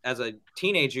as a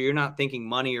teenager, you're not thinking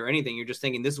money or anything. You're just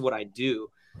thinking this is what I do.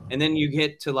 And then you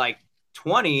get to like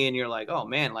 20 and you're like, oh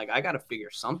man, like I got to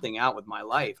figure something out with my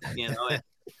life,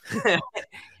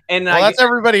 And that's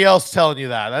everybody else telling you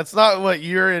that. That's not what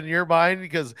you're in your mind,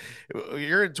 because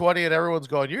you're in 20 and everyone's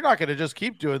going, you're not going to just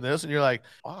keep doing this. And you're like,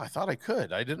 oh, I thought I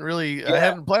could. I didn't really, I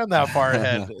hadn't planned that far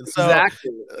ahead. So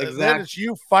exactly. Then it's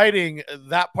you fighting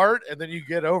that part, and then you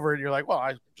get over it and you're like, well,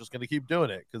 I'm just going to keep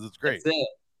doing it because it's great.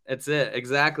 That's it.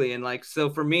 Exactly. And like, so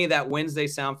for me, that Wednesday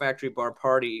Sound Factory bar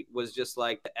party was just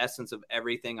like the essence of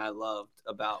everything I loved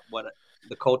about what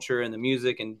the culture and the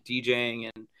music and DJing.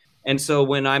 And so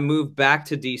when I moved back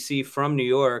to DC from New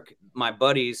York, my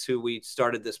buddies who we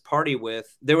started this party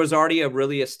with, there was already a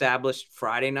really established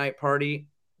Friday night party,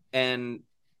 and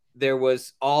there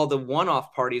was all the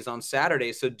one-off parties on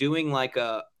Saturday. So doing like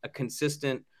a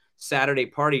consistent Saturday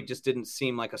party just didn't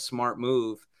seem like a smart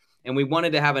move. And we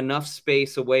wanted to have enough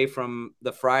space away from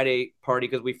the Friday party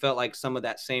because we felt like some of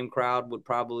that same crowd would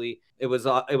probably, it was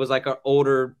like our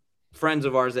older friends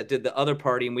of ours that did the other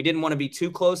party, and we didn't want to be too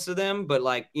close to them, but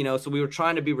like, so we were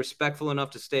trying to be respectful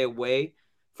enough to stay away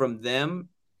from them.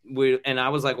 And I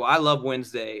was like, well, I love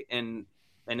Wednesday, and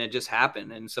it just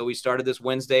happened. And so we started this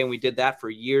Wednesday, and we did that for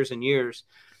years and years.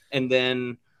 And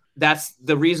then that's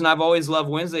the reason I've always loved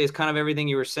Wednesday, is kind of everything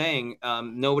you were saying.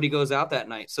 Nobody goes out that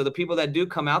night. So the people that do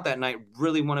come out that night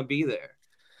really want to be there,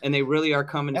 and they really are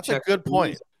coming to check. That's a good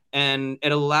point. And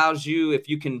it allows you, if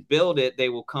you can build it, they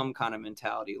will come kind of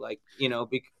mentality. Like,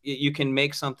 you can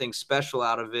make something special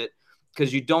out of it.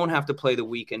 because you don't have to play the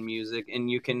weekend music, and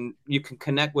you can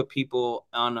connect with people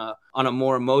on a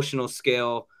more emotional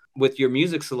scale with your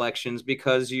music selections,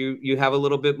 because you have a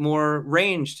little bit more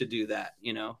range to do that,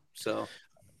 so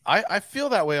I feel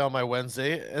that way on my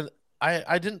Wednesday, and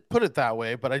I didn't put it that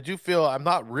way, but I do feel I'm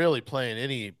not really playing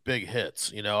any big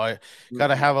hits. I got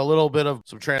to have a little bit of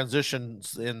some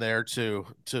transitions in there to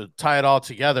tie it all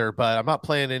together, but I'm not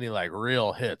playing any like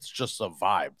real hits, just a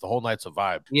vibe. The whole night's a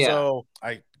vibe. Yeah. So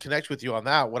I connect with you on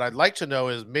that. What I'd like to know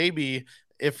is maybe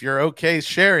if you're okay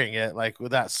sharing it, like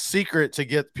with that secret to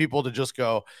get people to just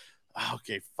go,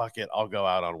 okay, fuck it, I'll go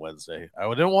out on Wednesday. I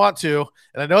didn't want to,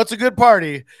 and I know it's a good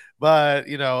party, but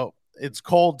it's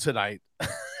cold tonight.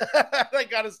 I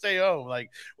gotta stay home. Like,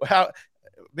 how?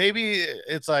 Maybe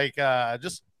it's like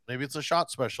maybe it's a shot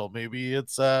special. Maybe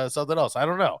it's something else. I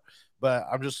don't know, but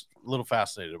I'm just a little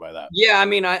fascinated by that. Yeah, I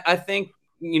mean, I think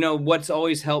what's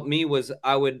always helped me was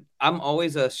I'm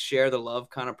always a share the love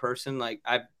kind of person. Like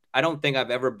I don't think I've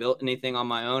ever built anything on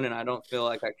my own, and I don't feel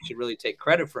like I should really take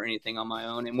credit for anything on my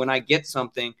own. And when I get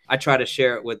something, I try to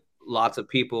share it with lots of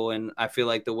people. And I feel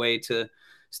like the way to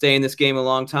stay in this game a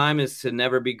long time is to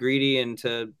never be greedy and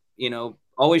to,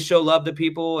 always show love to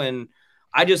people. And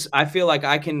I feel like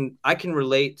I can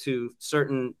relate to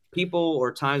certain people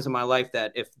or times in my life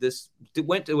that if this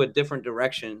went to a different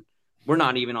direction, we're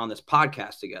not even on this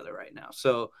podcast together right now.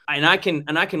 So, and I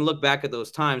can look back at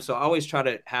those times. So I always try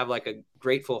to have like a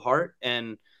grateful heart.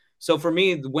 And so for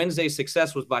me, the Wednesday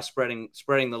success was by spreading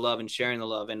the love and sharing the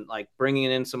love, and like bringing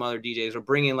in some other DJs, or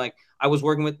bringing, like, I was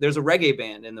working with, there's a reggae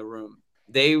band in the room.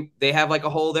 They have like a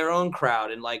whole their own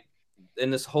crowd, and like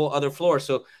in this whole other floor.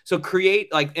 So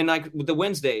create like, and like with the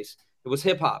Wednesdays, it was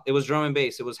hip hop, it was drum and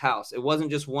bass, it was house. It wasn't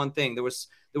just one thing. There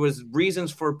was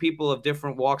reasons for people of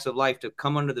different walks of life to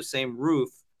come under the same roof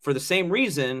for the same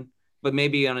reason, but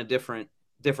maybe on a different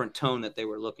tone that they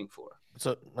were looking for.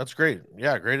 So that's great.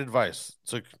 Yeah, great advice.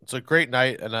 It's a great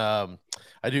night, and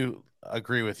I do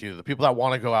agree with you. The people that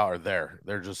want to go out are there.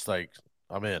 They're just like,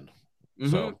 I'm in. Mm-hmm.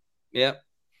 So yeah.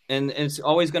 And it's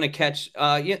always going to catch,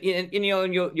 and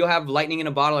you'll have lightning in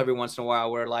a bottle every once in a while,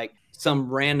 where like some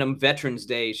random Veterans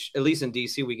Day, at least in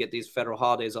DC, we get these federal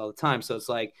holidays all the time. So it's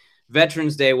like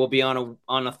Veterans Day will be on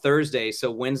a Thursday.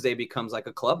 So Wednesday becomes like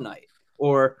a club night,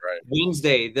 or right.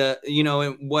 Wednesday,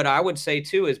 and what I would say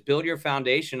too is build your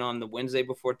foundation on the Wednesday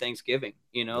before Thanksgiving,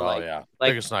 yeah. Like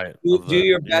biggest night. Do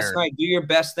your best night, do your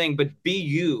best thing, but be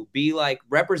you, be like,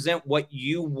 represent what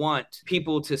you want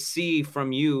people to see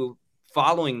from you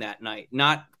following that night,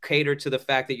 not cater to the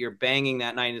fact that you're banging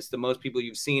that night. It's the most people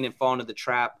you've seen and fall into the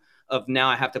trap of, now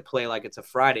I have to play like it's a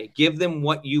Friday. Give them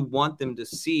what you want them to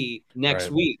see next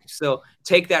week. So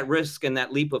take that risk and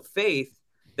that leap of faith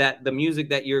that the music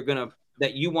that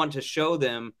you want to show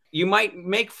them, you might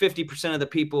make 50% of the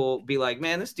people be like,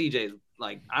 man, this DJ,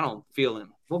 like, I don't feel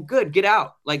him. Well, good, get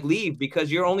out, like leave,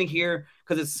 because you're only here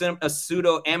because it's a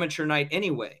pseudo amateur night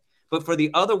anyway. But for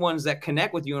the other ones that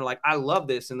connect with you and are like, I love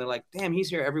this, and they're like, damn, he's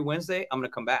here every Wednesday, I'm going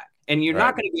to come back. And you're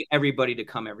not going to get everybody to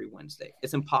come every Wednesday.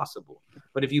 It's impossible.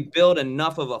 But if you build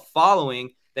enough of a following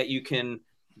that you can,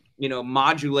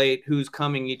 modulate who's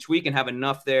coming each week and have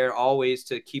enough there always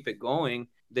to keep it going,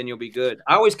 then you'll be good.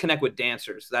 I always connect with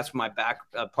dancers. That's my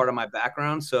part of my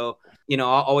background. So, I'll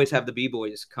always have the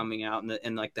B-boys coming out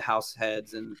and like the house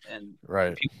heads and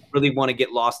people really want to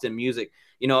get lost in music.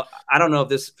 I don't know if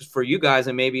this is for you guys,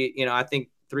 and maybe, I think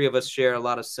three of us share a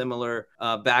lot of similar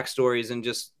backstories, and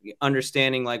just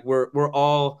understanding like we're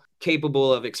all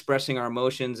capable of expressing our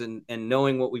emotions and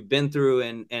knowing what we've been through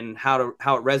and how it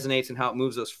resonates and how it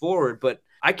moves us forward. But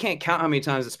I can't count how many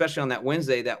times, especially on that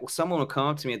Wednesday, that someone will come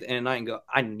up to me at the end of the night and go,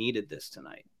 I needed this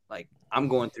tonight. Like, I'm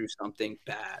going through something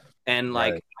bad. And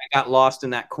like, I got lost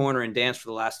in that corner and danced for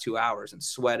the last 2 hours and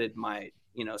sweated my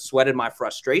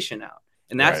frustration out.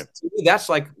 And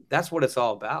that's what it's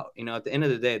all about. At the end of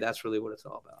the day, that's really what it's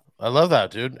all about. I love that,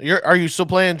 dude. Are you still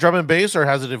playing drum and bass, or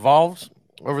has it evolved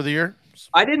over the year?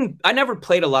 I never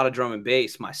played a lot of drum and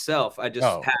bass myself. I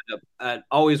just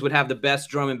always would have the best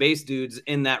drum and bass dudes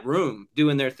in that room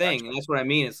doing their thing. And that's what I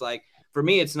mean. It's like, for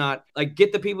me, it's not like,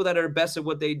 get the people that are best at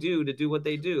what they do to do what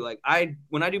they do. Like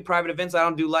when I do private events, I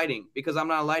don't do lighting because I'm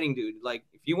not a lighting dude. Like,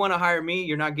 if you want to hire me,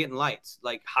 you're not getting lights.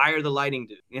 Like, hire the lighting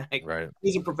dude. Like,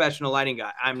 he's a professional lighting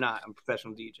guy. I'm not. I'm a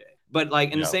professional DJ. But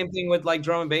like, and the same thing with like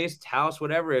drum and bass, house,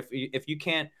 whatever. If you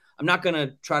can't, I'm not going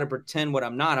to try to pretend what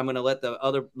I'm not. I'm going to let the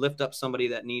other lift up somebody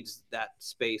that needs that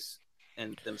space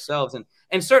and themselves.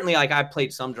 And certainly, like, I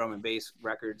played some drum and bass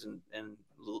records and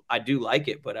I do like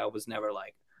it, but I was never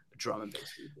like a drum and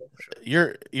bass dude. For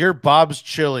sure. You're Bob's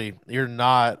Chili. You're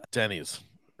not Denny's,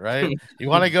 right? You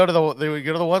want to go to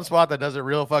the one spot that does it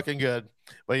real fucking good,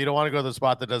 but you don't want to go to the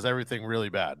spot that does everything really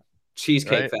bad.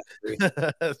 Cheesecake Right?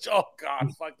 Factory. Oh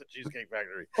God, fuck the Cheesecake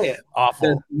Factory. Yeah.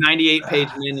 Awful. The 98-page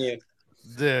menu.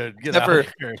 Dude, get Except out of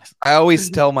for- here. I always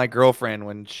tell my girlfriend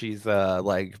when she's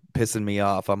like pissing me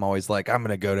off, I'm always like, I'm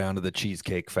gonna go down to the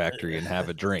Cheesecake Factory and have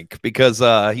a drink, because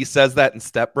he says that in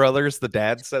Step Brothers. The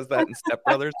dad says that in Step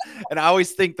Brothers, and I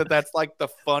always think that that's like the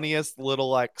funniest little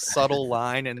like subtle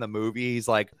line in the movie.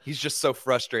 He's just so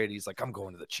frustrated. He's like, I'm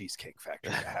going to the Cheesecake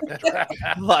Factory to have a drink.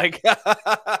 Like,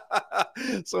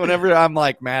 so whenever I'm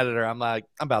like mad at her, I'm like,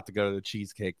 I'm about to go to the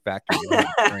Cheesecake Factory and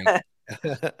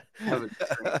have a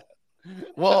drink.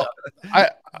 Well,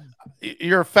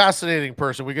 you're a fascinating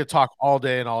person. We could talk all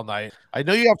day and all night. I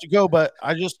know you have to go, but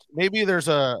maybe there's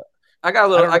I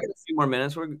got a few more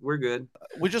minutes. We're good.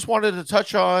 we just wanted to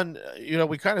touch on,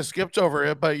 we kind of skipped over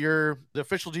it, but you're the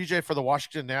official DJ for the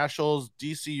Washington Nationals,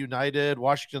 DC United,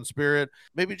 Washington Spirit.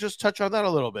 Maybe just touch on that a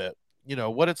little bit.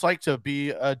 What it's like to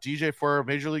be a DJ for a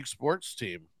major league sports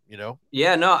team,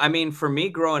 Yeah, no, I mean, for me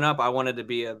growing up, I wanted to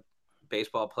be a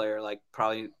baseball player. Like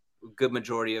probably a good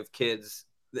majority of kids,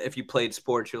 if you played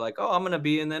sports, you're like, oh, I'm going to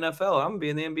be in the NFL. I'm going to be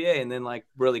in the NBA. And then like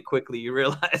really quickly you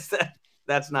realize that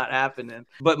that's not happening.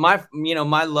 But my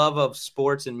love of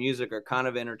sports and music are kind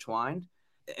of intertwined.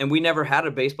 And we never had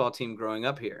a baseball team growing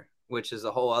up here, which is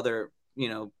a whole other,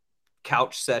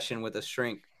 couch session with a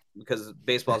shrink, because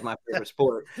baseball is my favorite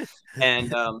sport.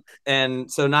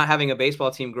 And so not having a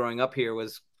baseball team growing up here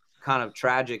was kind of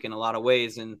tragic in a lot of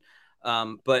ways. And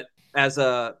but as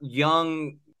a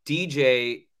young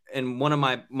DJ, and one of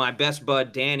my best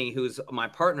bud, Danny, who's my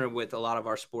partner with a lot of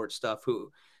our sports stuff,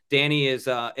 Danny is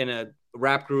in a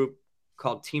rap group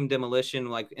called Team Demolition.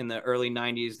 Like in the early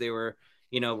 90s, they were,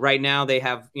 right now they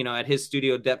have, at his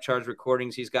studio, Depth Charge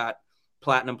Recordings, he's got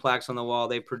platinum plaques on the wall.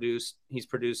 He's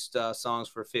produced songs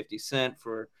for 50 Cent,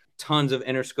 for tons of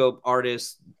Interscope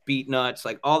artists, Beat Nuts,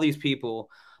 like all these people.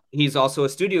 He's also a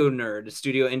studio nerd, a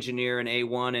studio engineer, an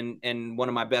A1, and one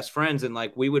of my best friends. And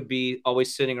like, we would be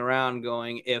always sitting around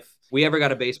going, if we ever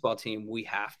got a baseball team, we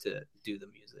have to do the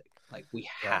music. Like we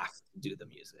have to do the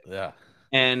music. Yeah.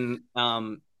 And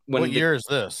what year is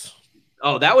this?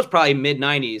 Oh, that was probably mid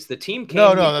 90s. The team came.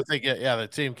 The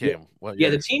team came.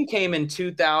 The team came in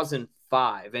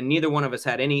 2005, and neither one of us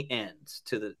had any ends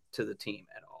to the team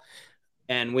at all.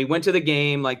 And we went to the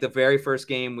game, like the very first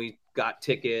game, we got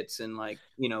tickets, and like,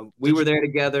 we were there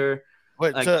together.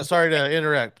 Wait, like, sorry to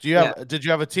interrupt. Did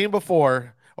you have a team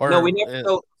before? Or no, we never.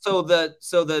 So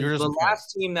the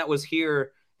last team that was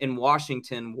here in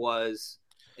Washington was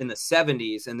in the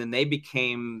 70s, and then they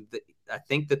became I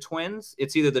think the Twins.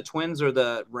 It's either the Twins or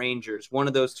the Rangers. One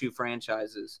of those two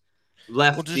franchises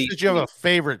left. Well, did you have a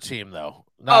favorite team though?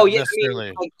 Not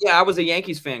necessarily. I was a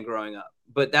Yankees fan growing up,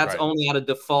 but that's Right. only out of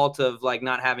default of like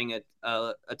not having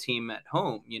a team at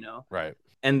home, Right.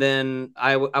 And then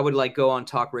I would like go on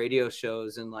talk radio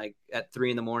shows and like at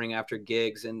 3 a.m. after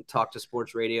gigs and talk to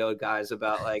sports radio guys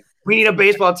about like, we need a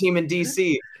baseball team in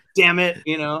DC, damn it.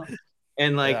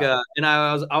 And like, and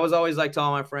I was always like to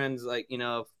all my friends, like,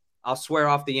 I'll swear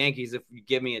off the Yankees if you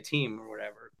give me a team or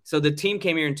whatever. So the team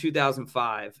came here in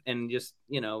 2005, and just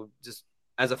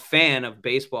as a fan of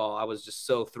baseball, I was just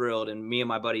so thrilled. And me and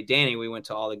my buddy Danny, we went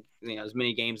to all the, as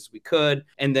many games as we could.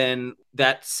 And then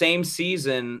that same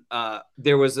season, I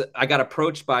got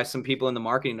approached by some people in the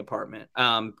marketing department.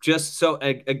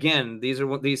 Again,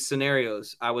 these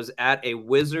scenarios. I was at a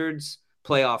Wizards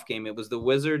playoff game. It was the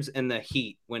Wizards and the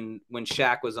Heat when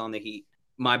Shaq was on the Heat.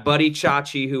 My buddy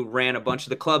Chachi, who ran a bunch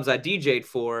of the clubs I DJ'd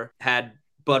for, had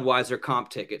Budweiser comp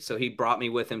tickets. So he brought me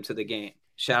with him to the game.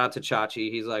 Shout out to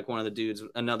Chachi. He's like one of the dudes,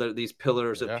 these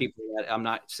pillars of people that I'm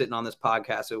not sitting on this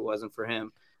podcast if it wasn't for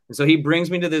him. And so he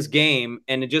brings me to this game,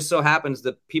 and it just so happens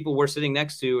the people we're sitting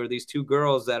next to are these two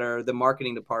girls that are the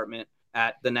marketing department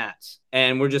at the Nats.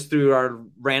 And we're just through our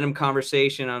random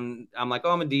conversation. I'm like,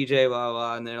 oh, I'm a DJ, blah,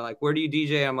 blah. And they're like, where do you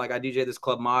DJ? I'm like, I DJ this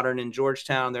Club Modern in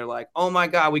Georgetown. They're like, oh my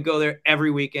God, we go there every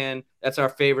weekend. That's our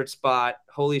favorite spot.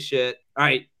 Holy shit. All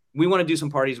right. We want to do some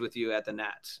parties with you at the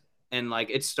Nats. And like,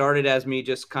 it started as me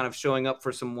just kind of showing up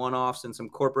for some one-offs and some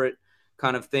corporate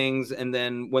kind of things. And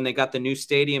then when they got the new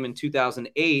stadium in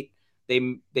 2008,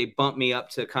 they bumped me up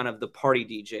to kind of the party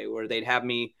DJ, where they'd have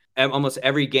me almost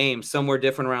every game somewhere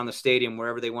different around the stadium,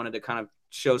 wherever they wanted to kind of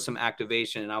show some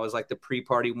activation. And I was like the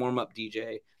pre-party warm-up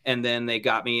DJ. And then they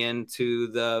got me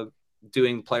into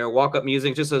doing player walk-up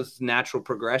music, just as natural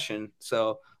progression.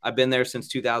 So I've been there since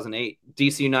 2008.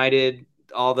 DC United,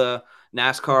 all the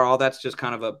NASCAR, all that's just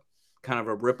kind of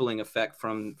a rippling effect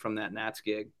from that Nats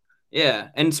gig. Yeah.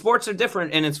 And sports are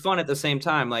different and it's fun at the same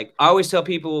time. Like I always tell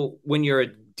people when you're a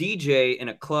DJ in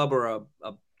a club or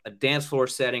a dance floor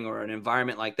setting or an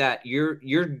environment like that, you're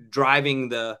kind of driving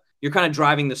the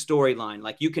storyline.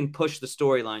 Like you can push the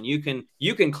storyline.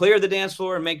 You can clear the dance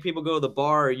floor and make people go to the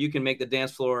bar, or you can make the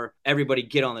dance floor, everybody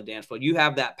get on the dance floor. You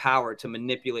have that power to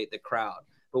manipulate the crowd.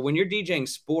 But when you're DJing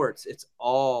sports, it's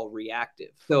all reactive.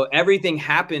 So everything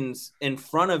happens in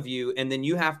front of you, and then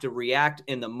you have to react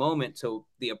in the moment to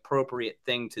the appropriate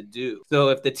thing to do. So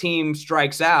if the team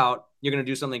strikes out, you're going to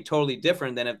do something totally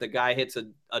different than if the guy hits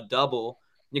a double.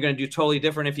 You're going to do totally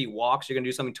different if he walks. You're going to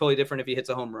do something totally different if he hits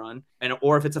a home run,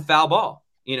 or if it's a foul ball.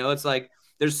 You know, it's like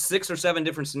there's 6 or 7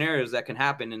 different scenarios that can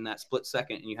happen in that split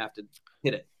second, and you have to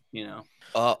hit it. You know,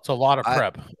 it's a lot of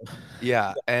prep.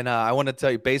 Yeah, and I want to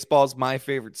tell you, baseball's my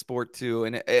favorite sport too.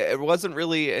 And it wasn't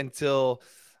really until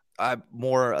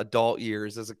more adult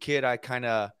years. As a kid, I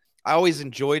always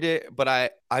enjoyed it, but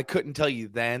I couldn't tell you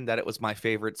then that it was my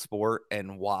favorite sport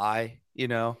and why. You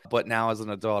know, but now as an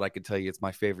adult, I could tell you it's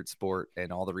my favorite sport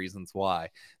and all the reasons why.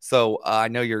 So I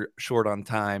know you're short on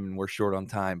time and we're short on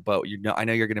time, but I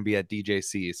know you're going to be at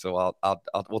DJC, so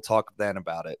we'll talk then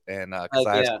about it. And because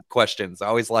I have some questions, I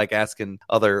always like asking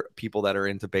other people that are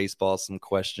into baseball some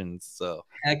questions. So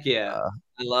heck yeah,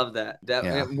 I love that.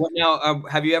 Now,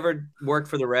 have you ever worked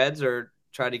for the Reds or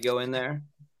tried to go in there?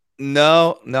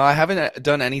 No, I haven't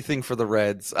done anything for the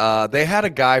Reds. They had a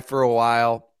guy for a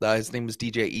while. His name was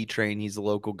DJ E-Train. He's a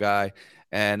local guy.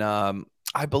 And I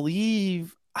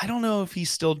don't know if he's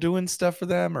still doing stuff for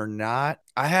them or not.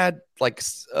 I had like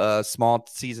a small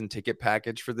season ticket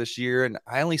package for this year, and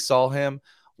I only saw him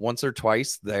once or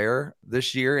twice there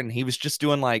this year. And he was just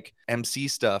doing like MC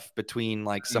stuff between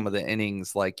like some of the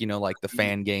innings, like, you know, like the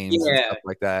fan games and stuff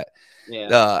like that.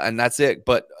 Yeah. And that's it.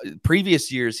 But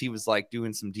previous years, he was like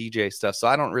doing some DJ stuff. So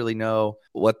I don't really know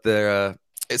what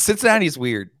Cincinnati's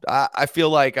weird. I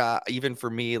feel like even for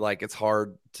me, like it's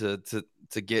hard to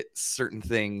get certain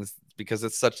things because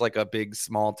it's such like a big,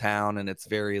 small town. And it's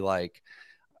very like,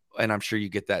 and I'm sure you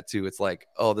get that too. It's like,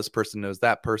 oh, this person knows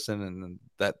that person and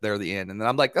that they're the end. And then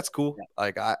I'm like, that's cool.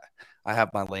 Like I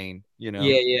have my lane, you know?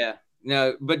 Yeah.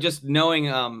 No, but just knowing,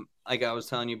 like I was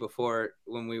telling you before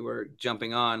when we were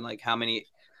jumping on, like how many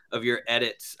of your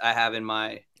edits I have in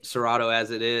my Serato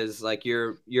as it is, like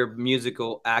your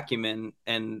musical acumen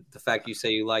and the fact you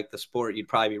say you like the sport, you'd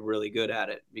probably be really good at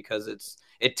it because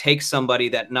it takes somebody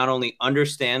that not only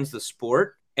understands the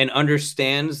sport and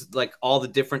understands like all the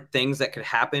different things that could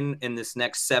happen in this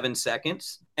next 7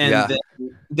 seconds and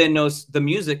then knows the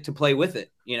music to play with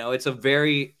it. You know, it's a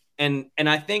very, and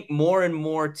I think more and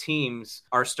more teams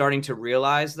are starting to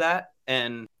realize that.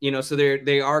 And, you know, so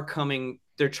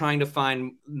they're trying to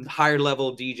find higher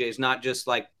level DJs, not just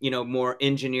like, you know, more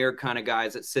engineer kind of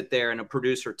guys that sit there and a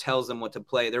producer tells them what to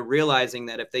play. They're realizing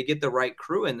that if they get the right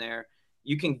crew in there,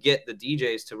 you can get the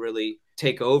DJs to really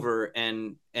take over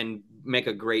and make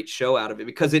a great show out of it,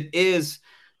 because it is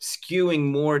skewing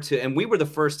more to, and we were the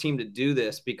first team to do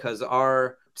this because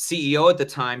our CEO at the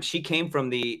time, she came from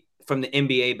the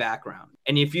NBA background.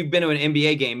 And if you've been to an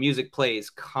NBA game, music plays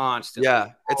constantly.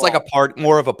 Yeah, it's like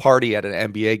more of a party at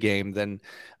an NBA game than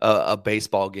a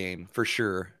baseball game for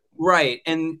sure. Right.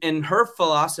 And her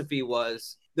philosophy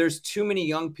was there's too many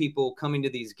young people coming to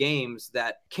these games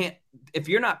that can't, if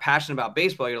you're not passionate about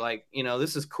baseball, you're like, you know,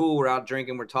 this is cool. We're out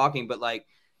drinking, we're talking, but like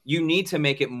you need to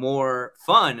make it more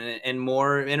fun and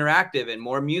more interactive and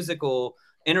more musical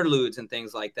interludes and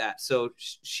things like that. So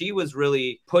she was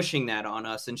really pushing that on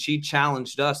us, and she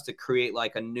challenged us to create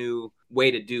like a new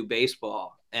way to do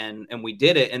baseball. And we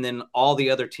did it. And then all the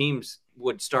other teams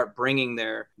would start bringing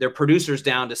their producers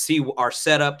down to see our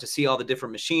setup, to see all the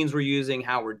different machines we're using,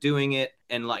 how we're doing it.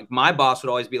 And like my boss would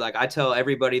always be like, I tell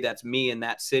everybody that's me in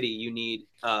that city, you need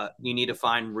to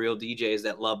find real DJs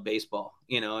that love baseball,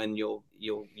 you know, and you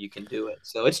can do it.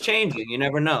 So it's changing. You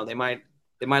never know. They might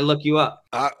look you up.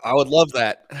 I would love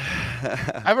that.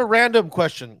 I have a random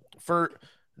question. For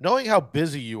knowing how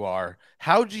busy you are,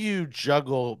 how do you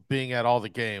juggle being at all the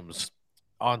games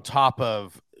on top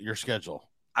of your schedule?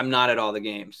 I'm not at all the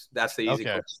games. That's the easy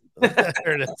question.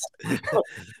 There it is.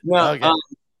 No, okay.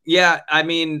 Yeah, I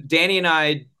mean, Danny and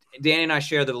I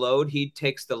share the load. He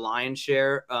takes the lion's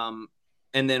share, and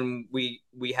then we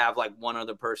have like one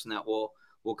other person that will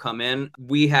come in.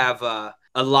 We have a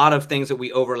lot of things that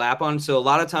we overlap on. So a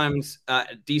lot of times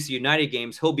DC United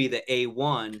games, he'll be the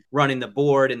A1 running the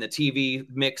board and the TV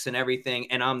mix and everything,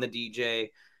 and I'm the DJ.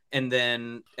 And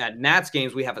then at Nats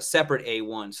games, we have a separate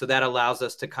A1. So that allows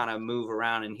us to kind of move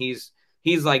around. And he's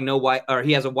like no wife, or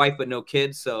he has a wife but no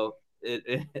kids. So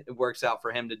it works out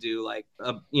for him to do like,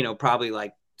 probably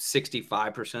like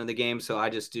 65% of the game. So I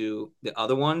just do the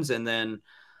other ones. And then,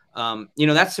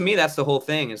 that's, to me, that's the whole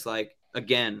thing, is like,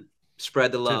 again,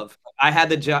 spread the love. I had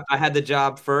the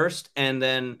job first, and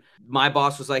then my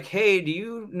boss was like, "Hey, do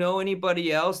you know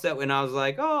anybody else that?" And I was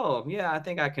like, "Oh, yeah, I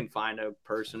think I can find a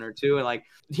person or two." And like,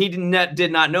 he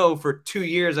did not know for 2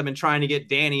 years I've been trying to get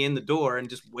Danny in the door and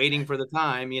just waiting for the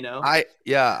time, I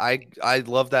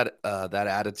love that that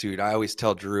attitude. I always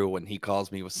tell Drew when he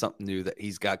calls me with something new that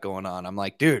he's got going on, I'm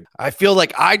like, dude, I feel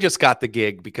like I just got the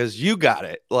gig because you got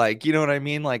it. Like, you know what I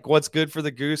mean? Like, what's good for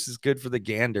the goose is good for the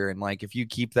gander. And like, if you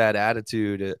keep that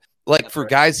attitude, like for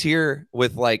guys here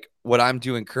with like what I'm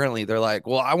doing currently, they're like,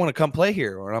 well, I want to come play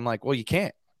here. And I'm like, well, you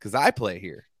can't, because I play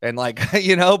here. And like,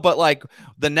 but like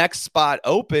the next spot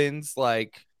opens,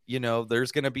 like,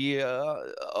 there's going to be a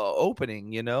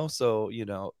opening, so,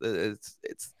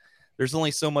 it's there's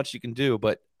only so much you can do,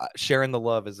 but sharing the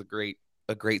love is a great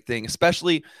thing.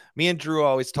 Especially me and Drew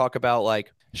always talk about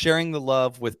like sharing the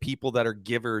love with people that are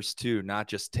givers too, not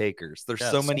just takers. There's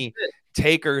so many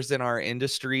takers in our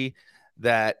industry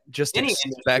that just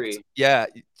expect,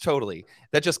 totally,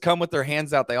 that just come with their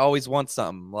hands out. They always want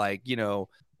something, like,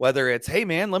 whether it's, hey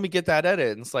man, let me get that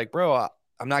edit. And it's like, bro,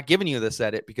 I'm not giving you this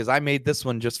edit because I made this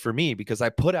one just for me, because I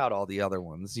put out all the other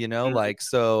ones, like,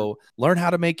 so learn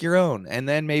how to make your own. And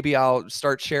then maybe I'll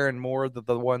start sharing more of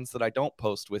the ones that I don't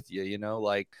post with you,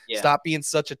 stop being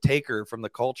such a taker from the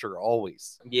culture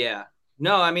always. Yeah,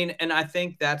 no, I mean, and I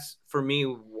think that's for me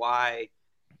why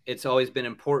it's always been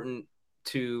important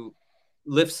to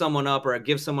lift someone up or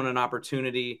give someone an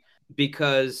opportunity,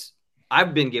 because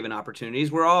I've been given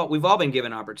opportunities. We've all been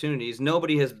given opportunities.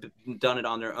 Nobody has done it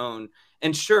on their own.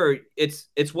 And sure,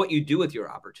 it's what you do with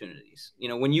your opportunities.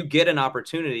 When you get an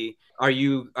opportunity, are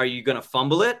you going to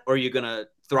fumble it, or are you going to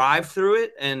thrive through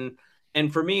it?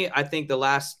 And for me, I think the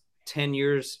last 10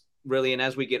 years really, and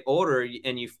as we get older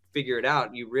and you figure it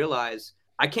out, you realize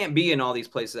I can't be in all these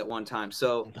places at one time.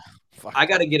 So I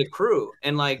got to get a crew,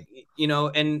 and like,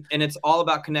 and it's all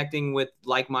about connecting with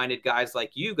like-minded guys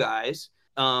like you guys,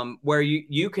 where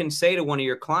you can say to one of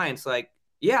your clients, like,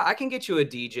 yeah, I can get you a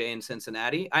DJ in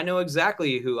Cincinnati. I know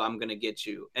exactly who I'm going to get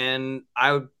you. And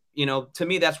to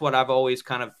me, that's what I've always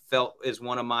kind of felt is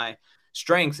one of my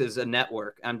strengths, is a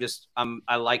network.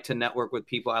 I like to network with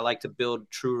people. I like to build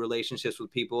true relationships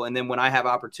with people. And then when I have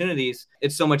opportunities,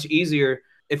 it's so much easier.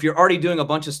 If you're already doing a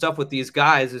bunch of stuff with these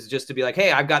guys, is just to be like,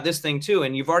 hey, I've got this thing too.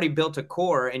 And you've already built a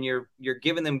core, and you're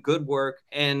giving them good work,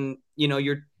 and,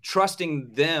 you're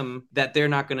trusting them that they're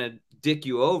not going to dick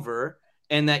you over,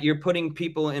 and that you're putting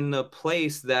people in the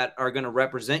place that are going to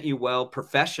represent you well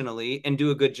professionally and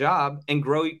do a good job and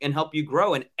grow and help you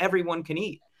grow, and everyone can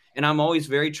eat. And I'm always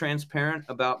very transparent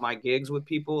about my gigs with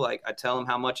people. Like, I tell them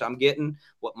how much I'm getting,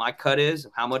 what my cut is,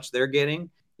 how much they're getting.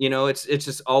 It's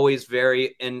just always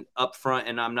very upfront.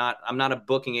 And I'm not a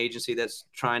booking agency that's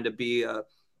trying to be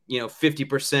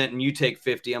 50% and you take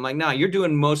 50. I'm like, no, you're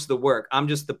doing most of the work. I'm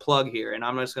just the plug here, and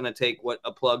I'm just going to take what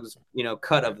a plug's,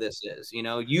 cut of this is.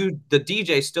 The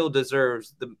DJ still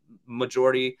deserves the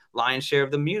majority lion's share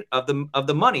of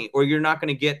the money, or you're not going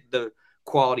to get the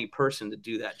quality person to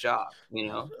do that job,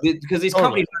 because these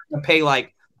companies are going to pay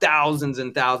like thousands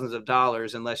and thousands of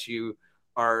dollars unless you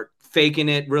are faking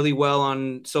it really well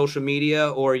on social media,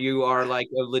 or you are like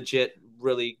a legit,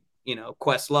 really,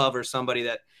 Questlove or somebody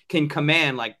that can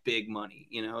command like big money,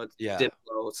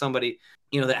 Diplo, somebody,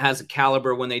 that has a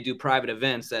caliber when they do private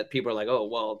events that people are like, oh,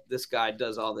 well, this guy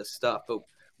does all this stuff. But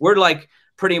we're like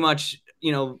pretty much,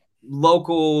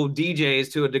 local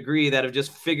DJs to a degree that have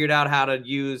just figured out how to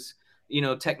use,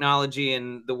 technology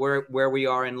and where we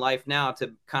are in life now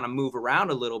to kind of move around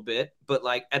a little bit. But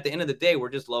like at the end of the day, we're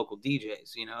just local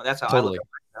DJs, that's how I look at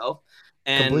myself.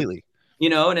 And completely.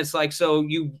 And it's like, so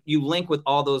you link with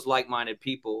all those like-minded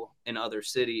people in other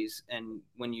cities. And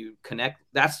when you connect,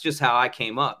 that's just how I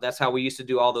came up. That's how we used to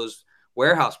do all those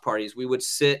warehouse parties. We would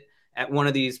sit at one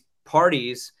of these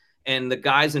parties, and the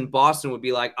guys in Boston would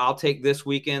be like, I'll take this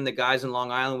weekend. The guys in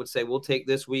Long Island would say, we'll take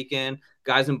this weekend.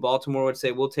 Guys in Baltimore would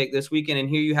say, we'll take this weekend. And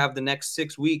here you have the next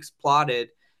 6 weeks plotted,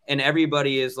 and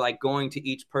everybody is like going to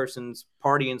each person's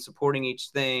party and supporting each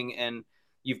thing. And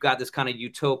you've got this kind of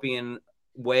utopian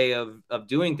way of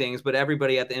doing things, but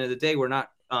everybody at the end of the day, we're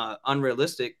not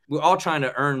unrealistic. We're all trying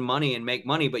to earn money and make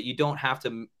money, but you don't have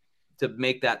to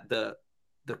make that the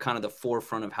kind of the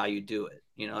forefront of how you do it.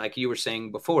 Like you were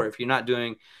saying before, if you're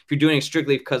doing it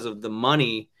strictly because of the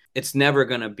money, it's never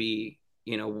going to be,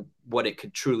 what it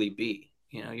could truly be.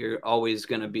 You're always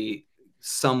going to be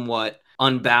somewhat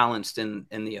unbalanced in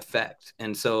the effect.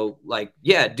 And so like,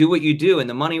 yeah, do what you do and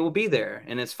the money will be there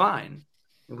and it's fine.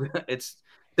 It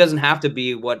doesn't have to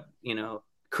be what,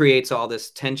 creates all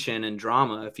this tension and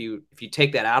drama. If you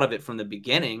take that out of it from the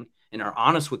beginning and are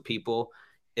honest with people,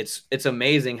 it's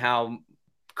amazing how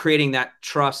creating that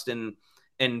trust and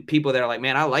people that are like,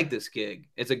 man, I like this gig.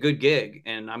 It's a good gig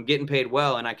and I'm getting paid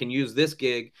well and I can use this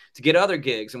gig to get other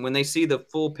gigs. And when they see the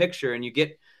full picture and you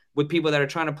get with people that are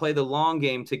trying to play the long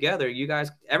game together, you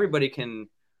guys, everybody can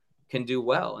do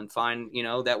well and find, you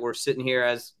know, that we're sitting here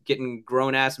as getting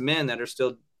grown ass men that are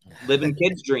still living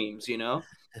kids' dreams, you know?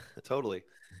 Totally.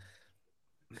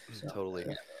 Totally.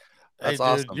 Hey,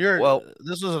 That's dude, awesome.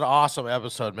 this was an awesome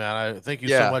episode, man. I thank you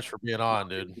so much for being on,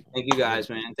 dude. Thank you guys,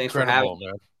 man. Thanks for Incredible, having me.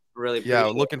 man. Really appreciate Yeah,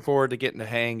 looking forward to getting to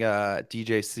hang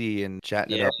DJC and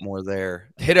chatting it up more there.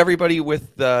 Hit everybody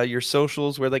with your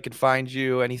socials, where they can find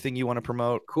you, anything you want to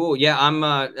promote. Cool. Yeah,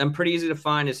 I'm pretty easy to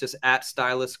find. It's just at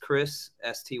Stylist Chris,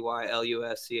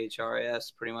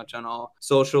 STYLUSCHRIS, pretty much on all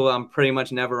social. I'm pretty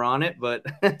much never on it, but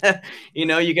you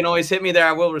know, you can always hit me there.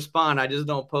 I will respond. I just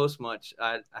don't post much.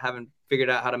 I haven't figured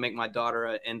out how to make my daughter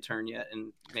an intern yet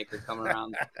and make her come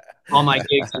around all my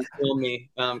gigs and film me,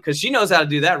 because she knows how to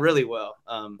do that really well.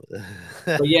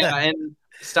 But yeah, and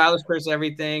Stylist Chris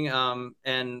everything.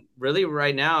 And really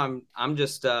right now I'm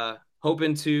just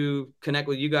hoping to connect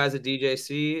with you guys at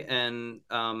DJC and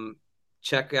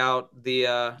check out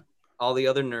the all the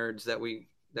other nerds that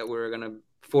we're gonna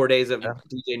 4 days of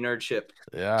DJ Nerdship.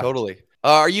 Yeah, totally.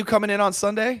 Are you coming in on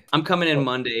Sunday? I'm coming in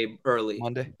Monday early.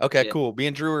 Monday? Okay, Yeah. cool. Me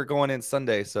and Drew are going in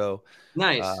Sunday, so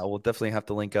Nice. We'll definitely have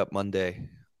to link up Monday.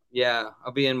 Yeah,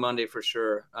 I'll be in Monday for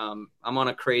sure. I'm on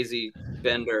a crazy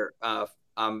bender.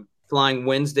 I'm flying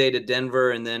Wednesday to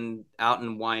Denver and then out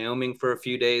in Wyoming for a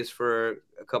few days for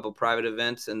a couple private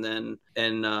events, and then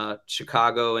in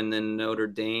Chicago and then Notre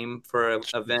Dame for an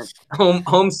event.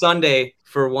 Home Sunday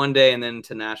for 1 day and then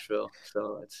to Nashville.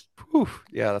 So it's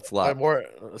yeah, that's a lot.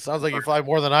 It sounds like you fly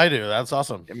more than I do. That's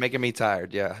awesome. You're making me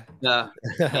tired. Yeah.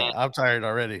 I'm tired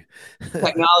already.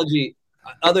 Technology.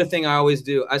 Other thing I always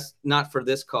do, not for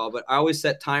this call, but I always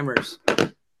set timers.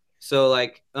 So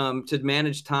like to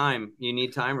manage time, you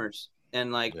need timers.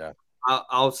 And like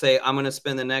I'll say I'm going to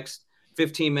spend the next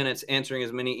 15 minutes answering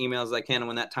as many emails as I can. And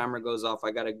when that timer goes off,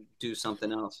 I got to do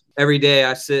something else. Every day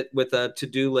I sit with a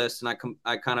to-do list and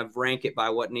I kind of rank it by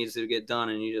what needs to get done.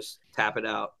 And you just tap it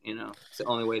out. You know, it's the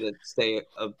only way to stay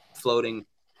floating,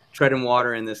 treading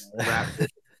water in this rapid.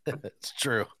 It's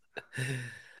true.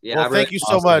 Yeah. Well, thank you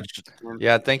so much.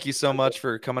 Yeah. Thank you so much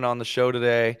for coming on the show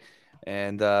today.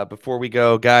 And before we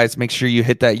go, guys, make sure you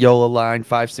hit that YOLO line,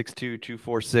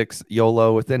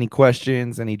 562-246-YOLO, with any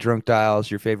questions, any drunk dials,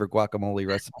 your favorite guacamole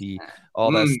recipe,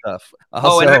 all that stuff.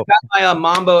 Also, and I got my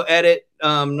Mambo edit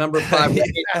number 5.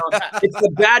 It's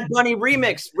the Bad Bunny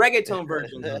remix reggaeton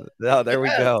version. Oh, there we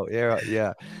go.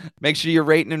 Yeah. Make sure you're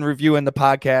rating and reviewing the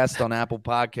podcast on Apple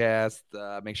Podcasts.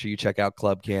 Make sure you check out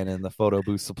Club Cannon, the Photo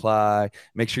Booth Supply.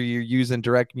 Make sure you're using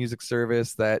Direct Music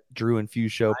Service, that Drew and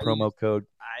Fuse Show promo code.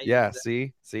 Yeah,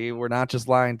 see, we're not just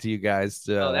lying to you guys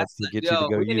to get you to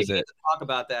go use it. To talk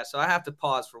about that, so I have to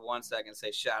pause for 1 second and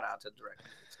say shout out to Direct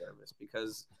Music Service,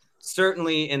 because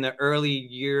certainly in the early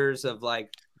years of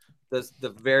like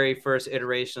the very first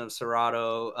iteration of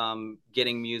Serato,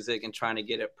 getting music and trying to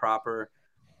get it proper,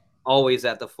 always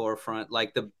at the forefront.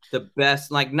 Like the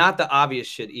best, like not the obvious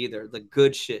shit either, the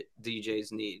good shit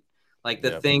DJs need, like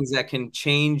the things that can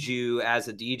change you as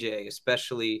a DJ,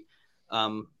 especially.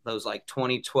 Those like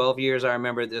 2012 years. I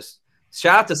remember this.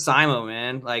 Shout out to Simo,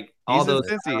 man. Like all those.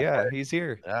 He's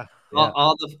here. Yeah.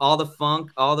 All the funk,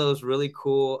 all those really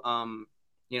cool,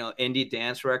 indie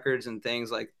dance records and things.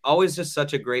 Like always, just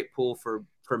such a great pool for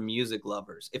music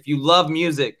lovers. If you love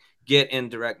music, get in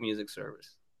Direct Music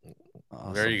Service.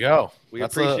 Awesome. There you go. We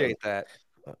appreciate that.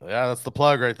 Yeah, that's the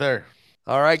plug right there.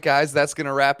 All right, guys, that's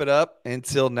gonna wrap it up.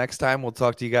 Until next time, we'll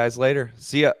talk to you guys later.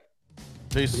 See ya.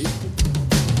 Peace.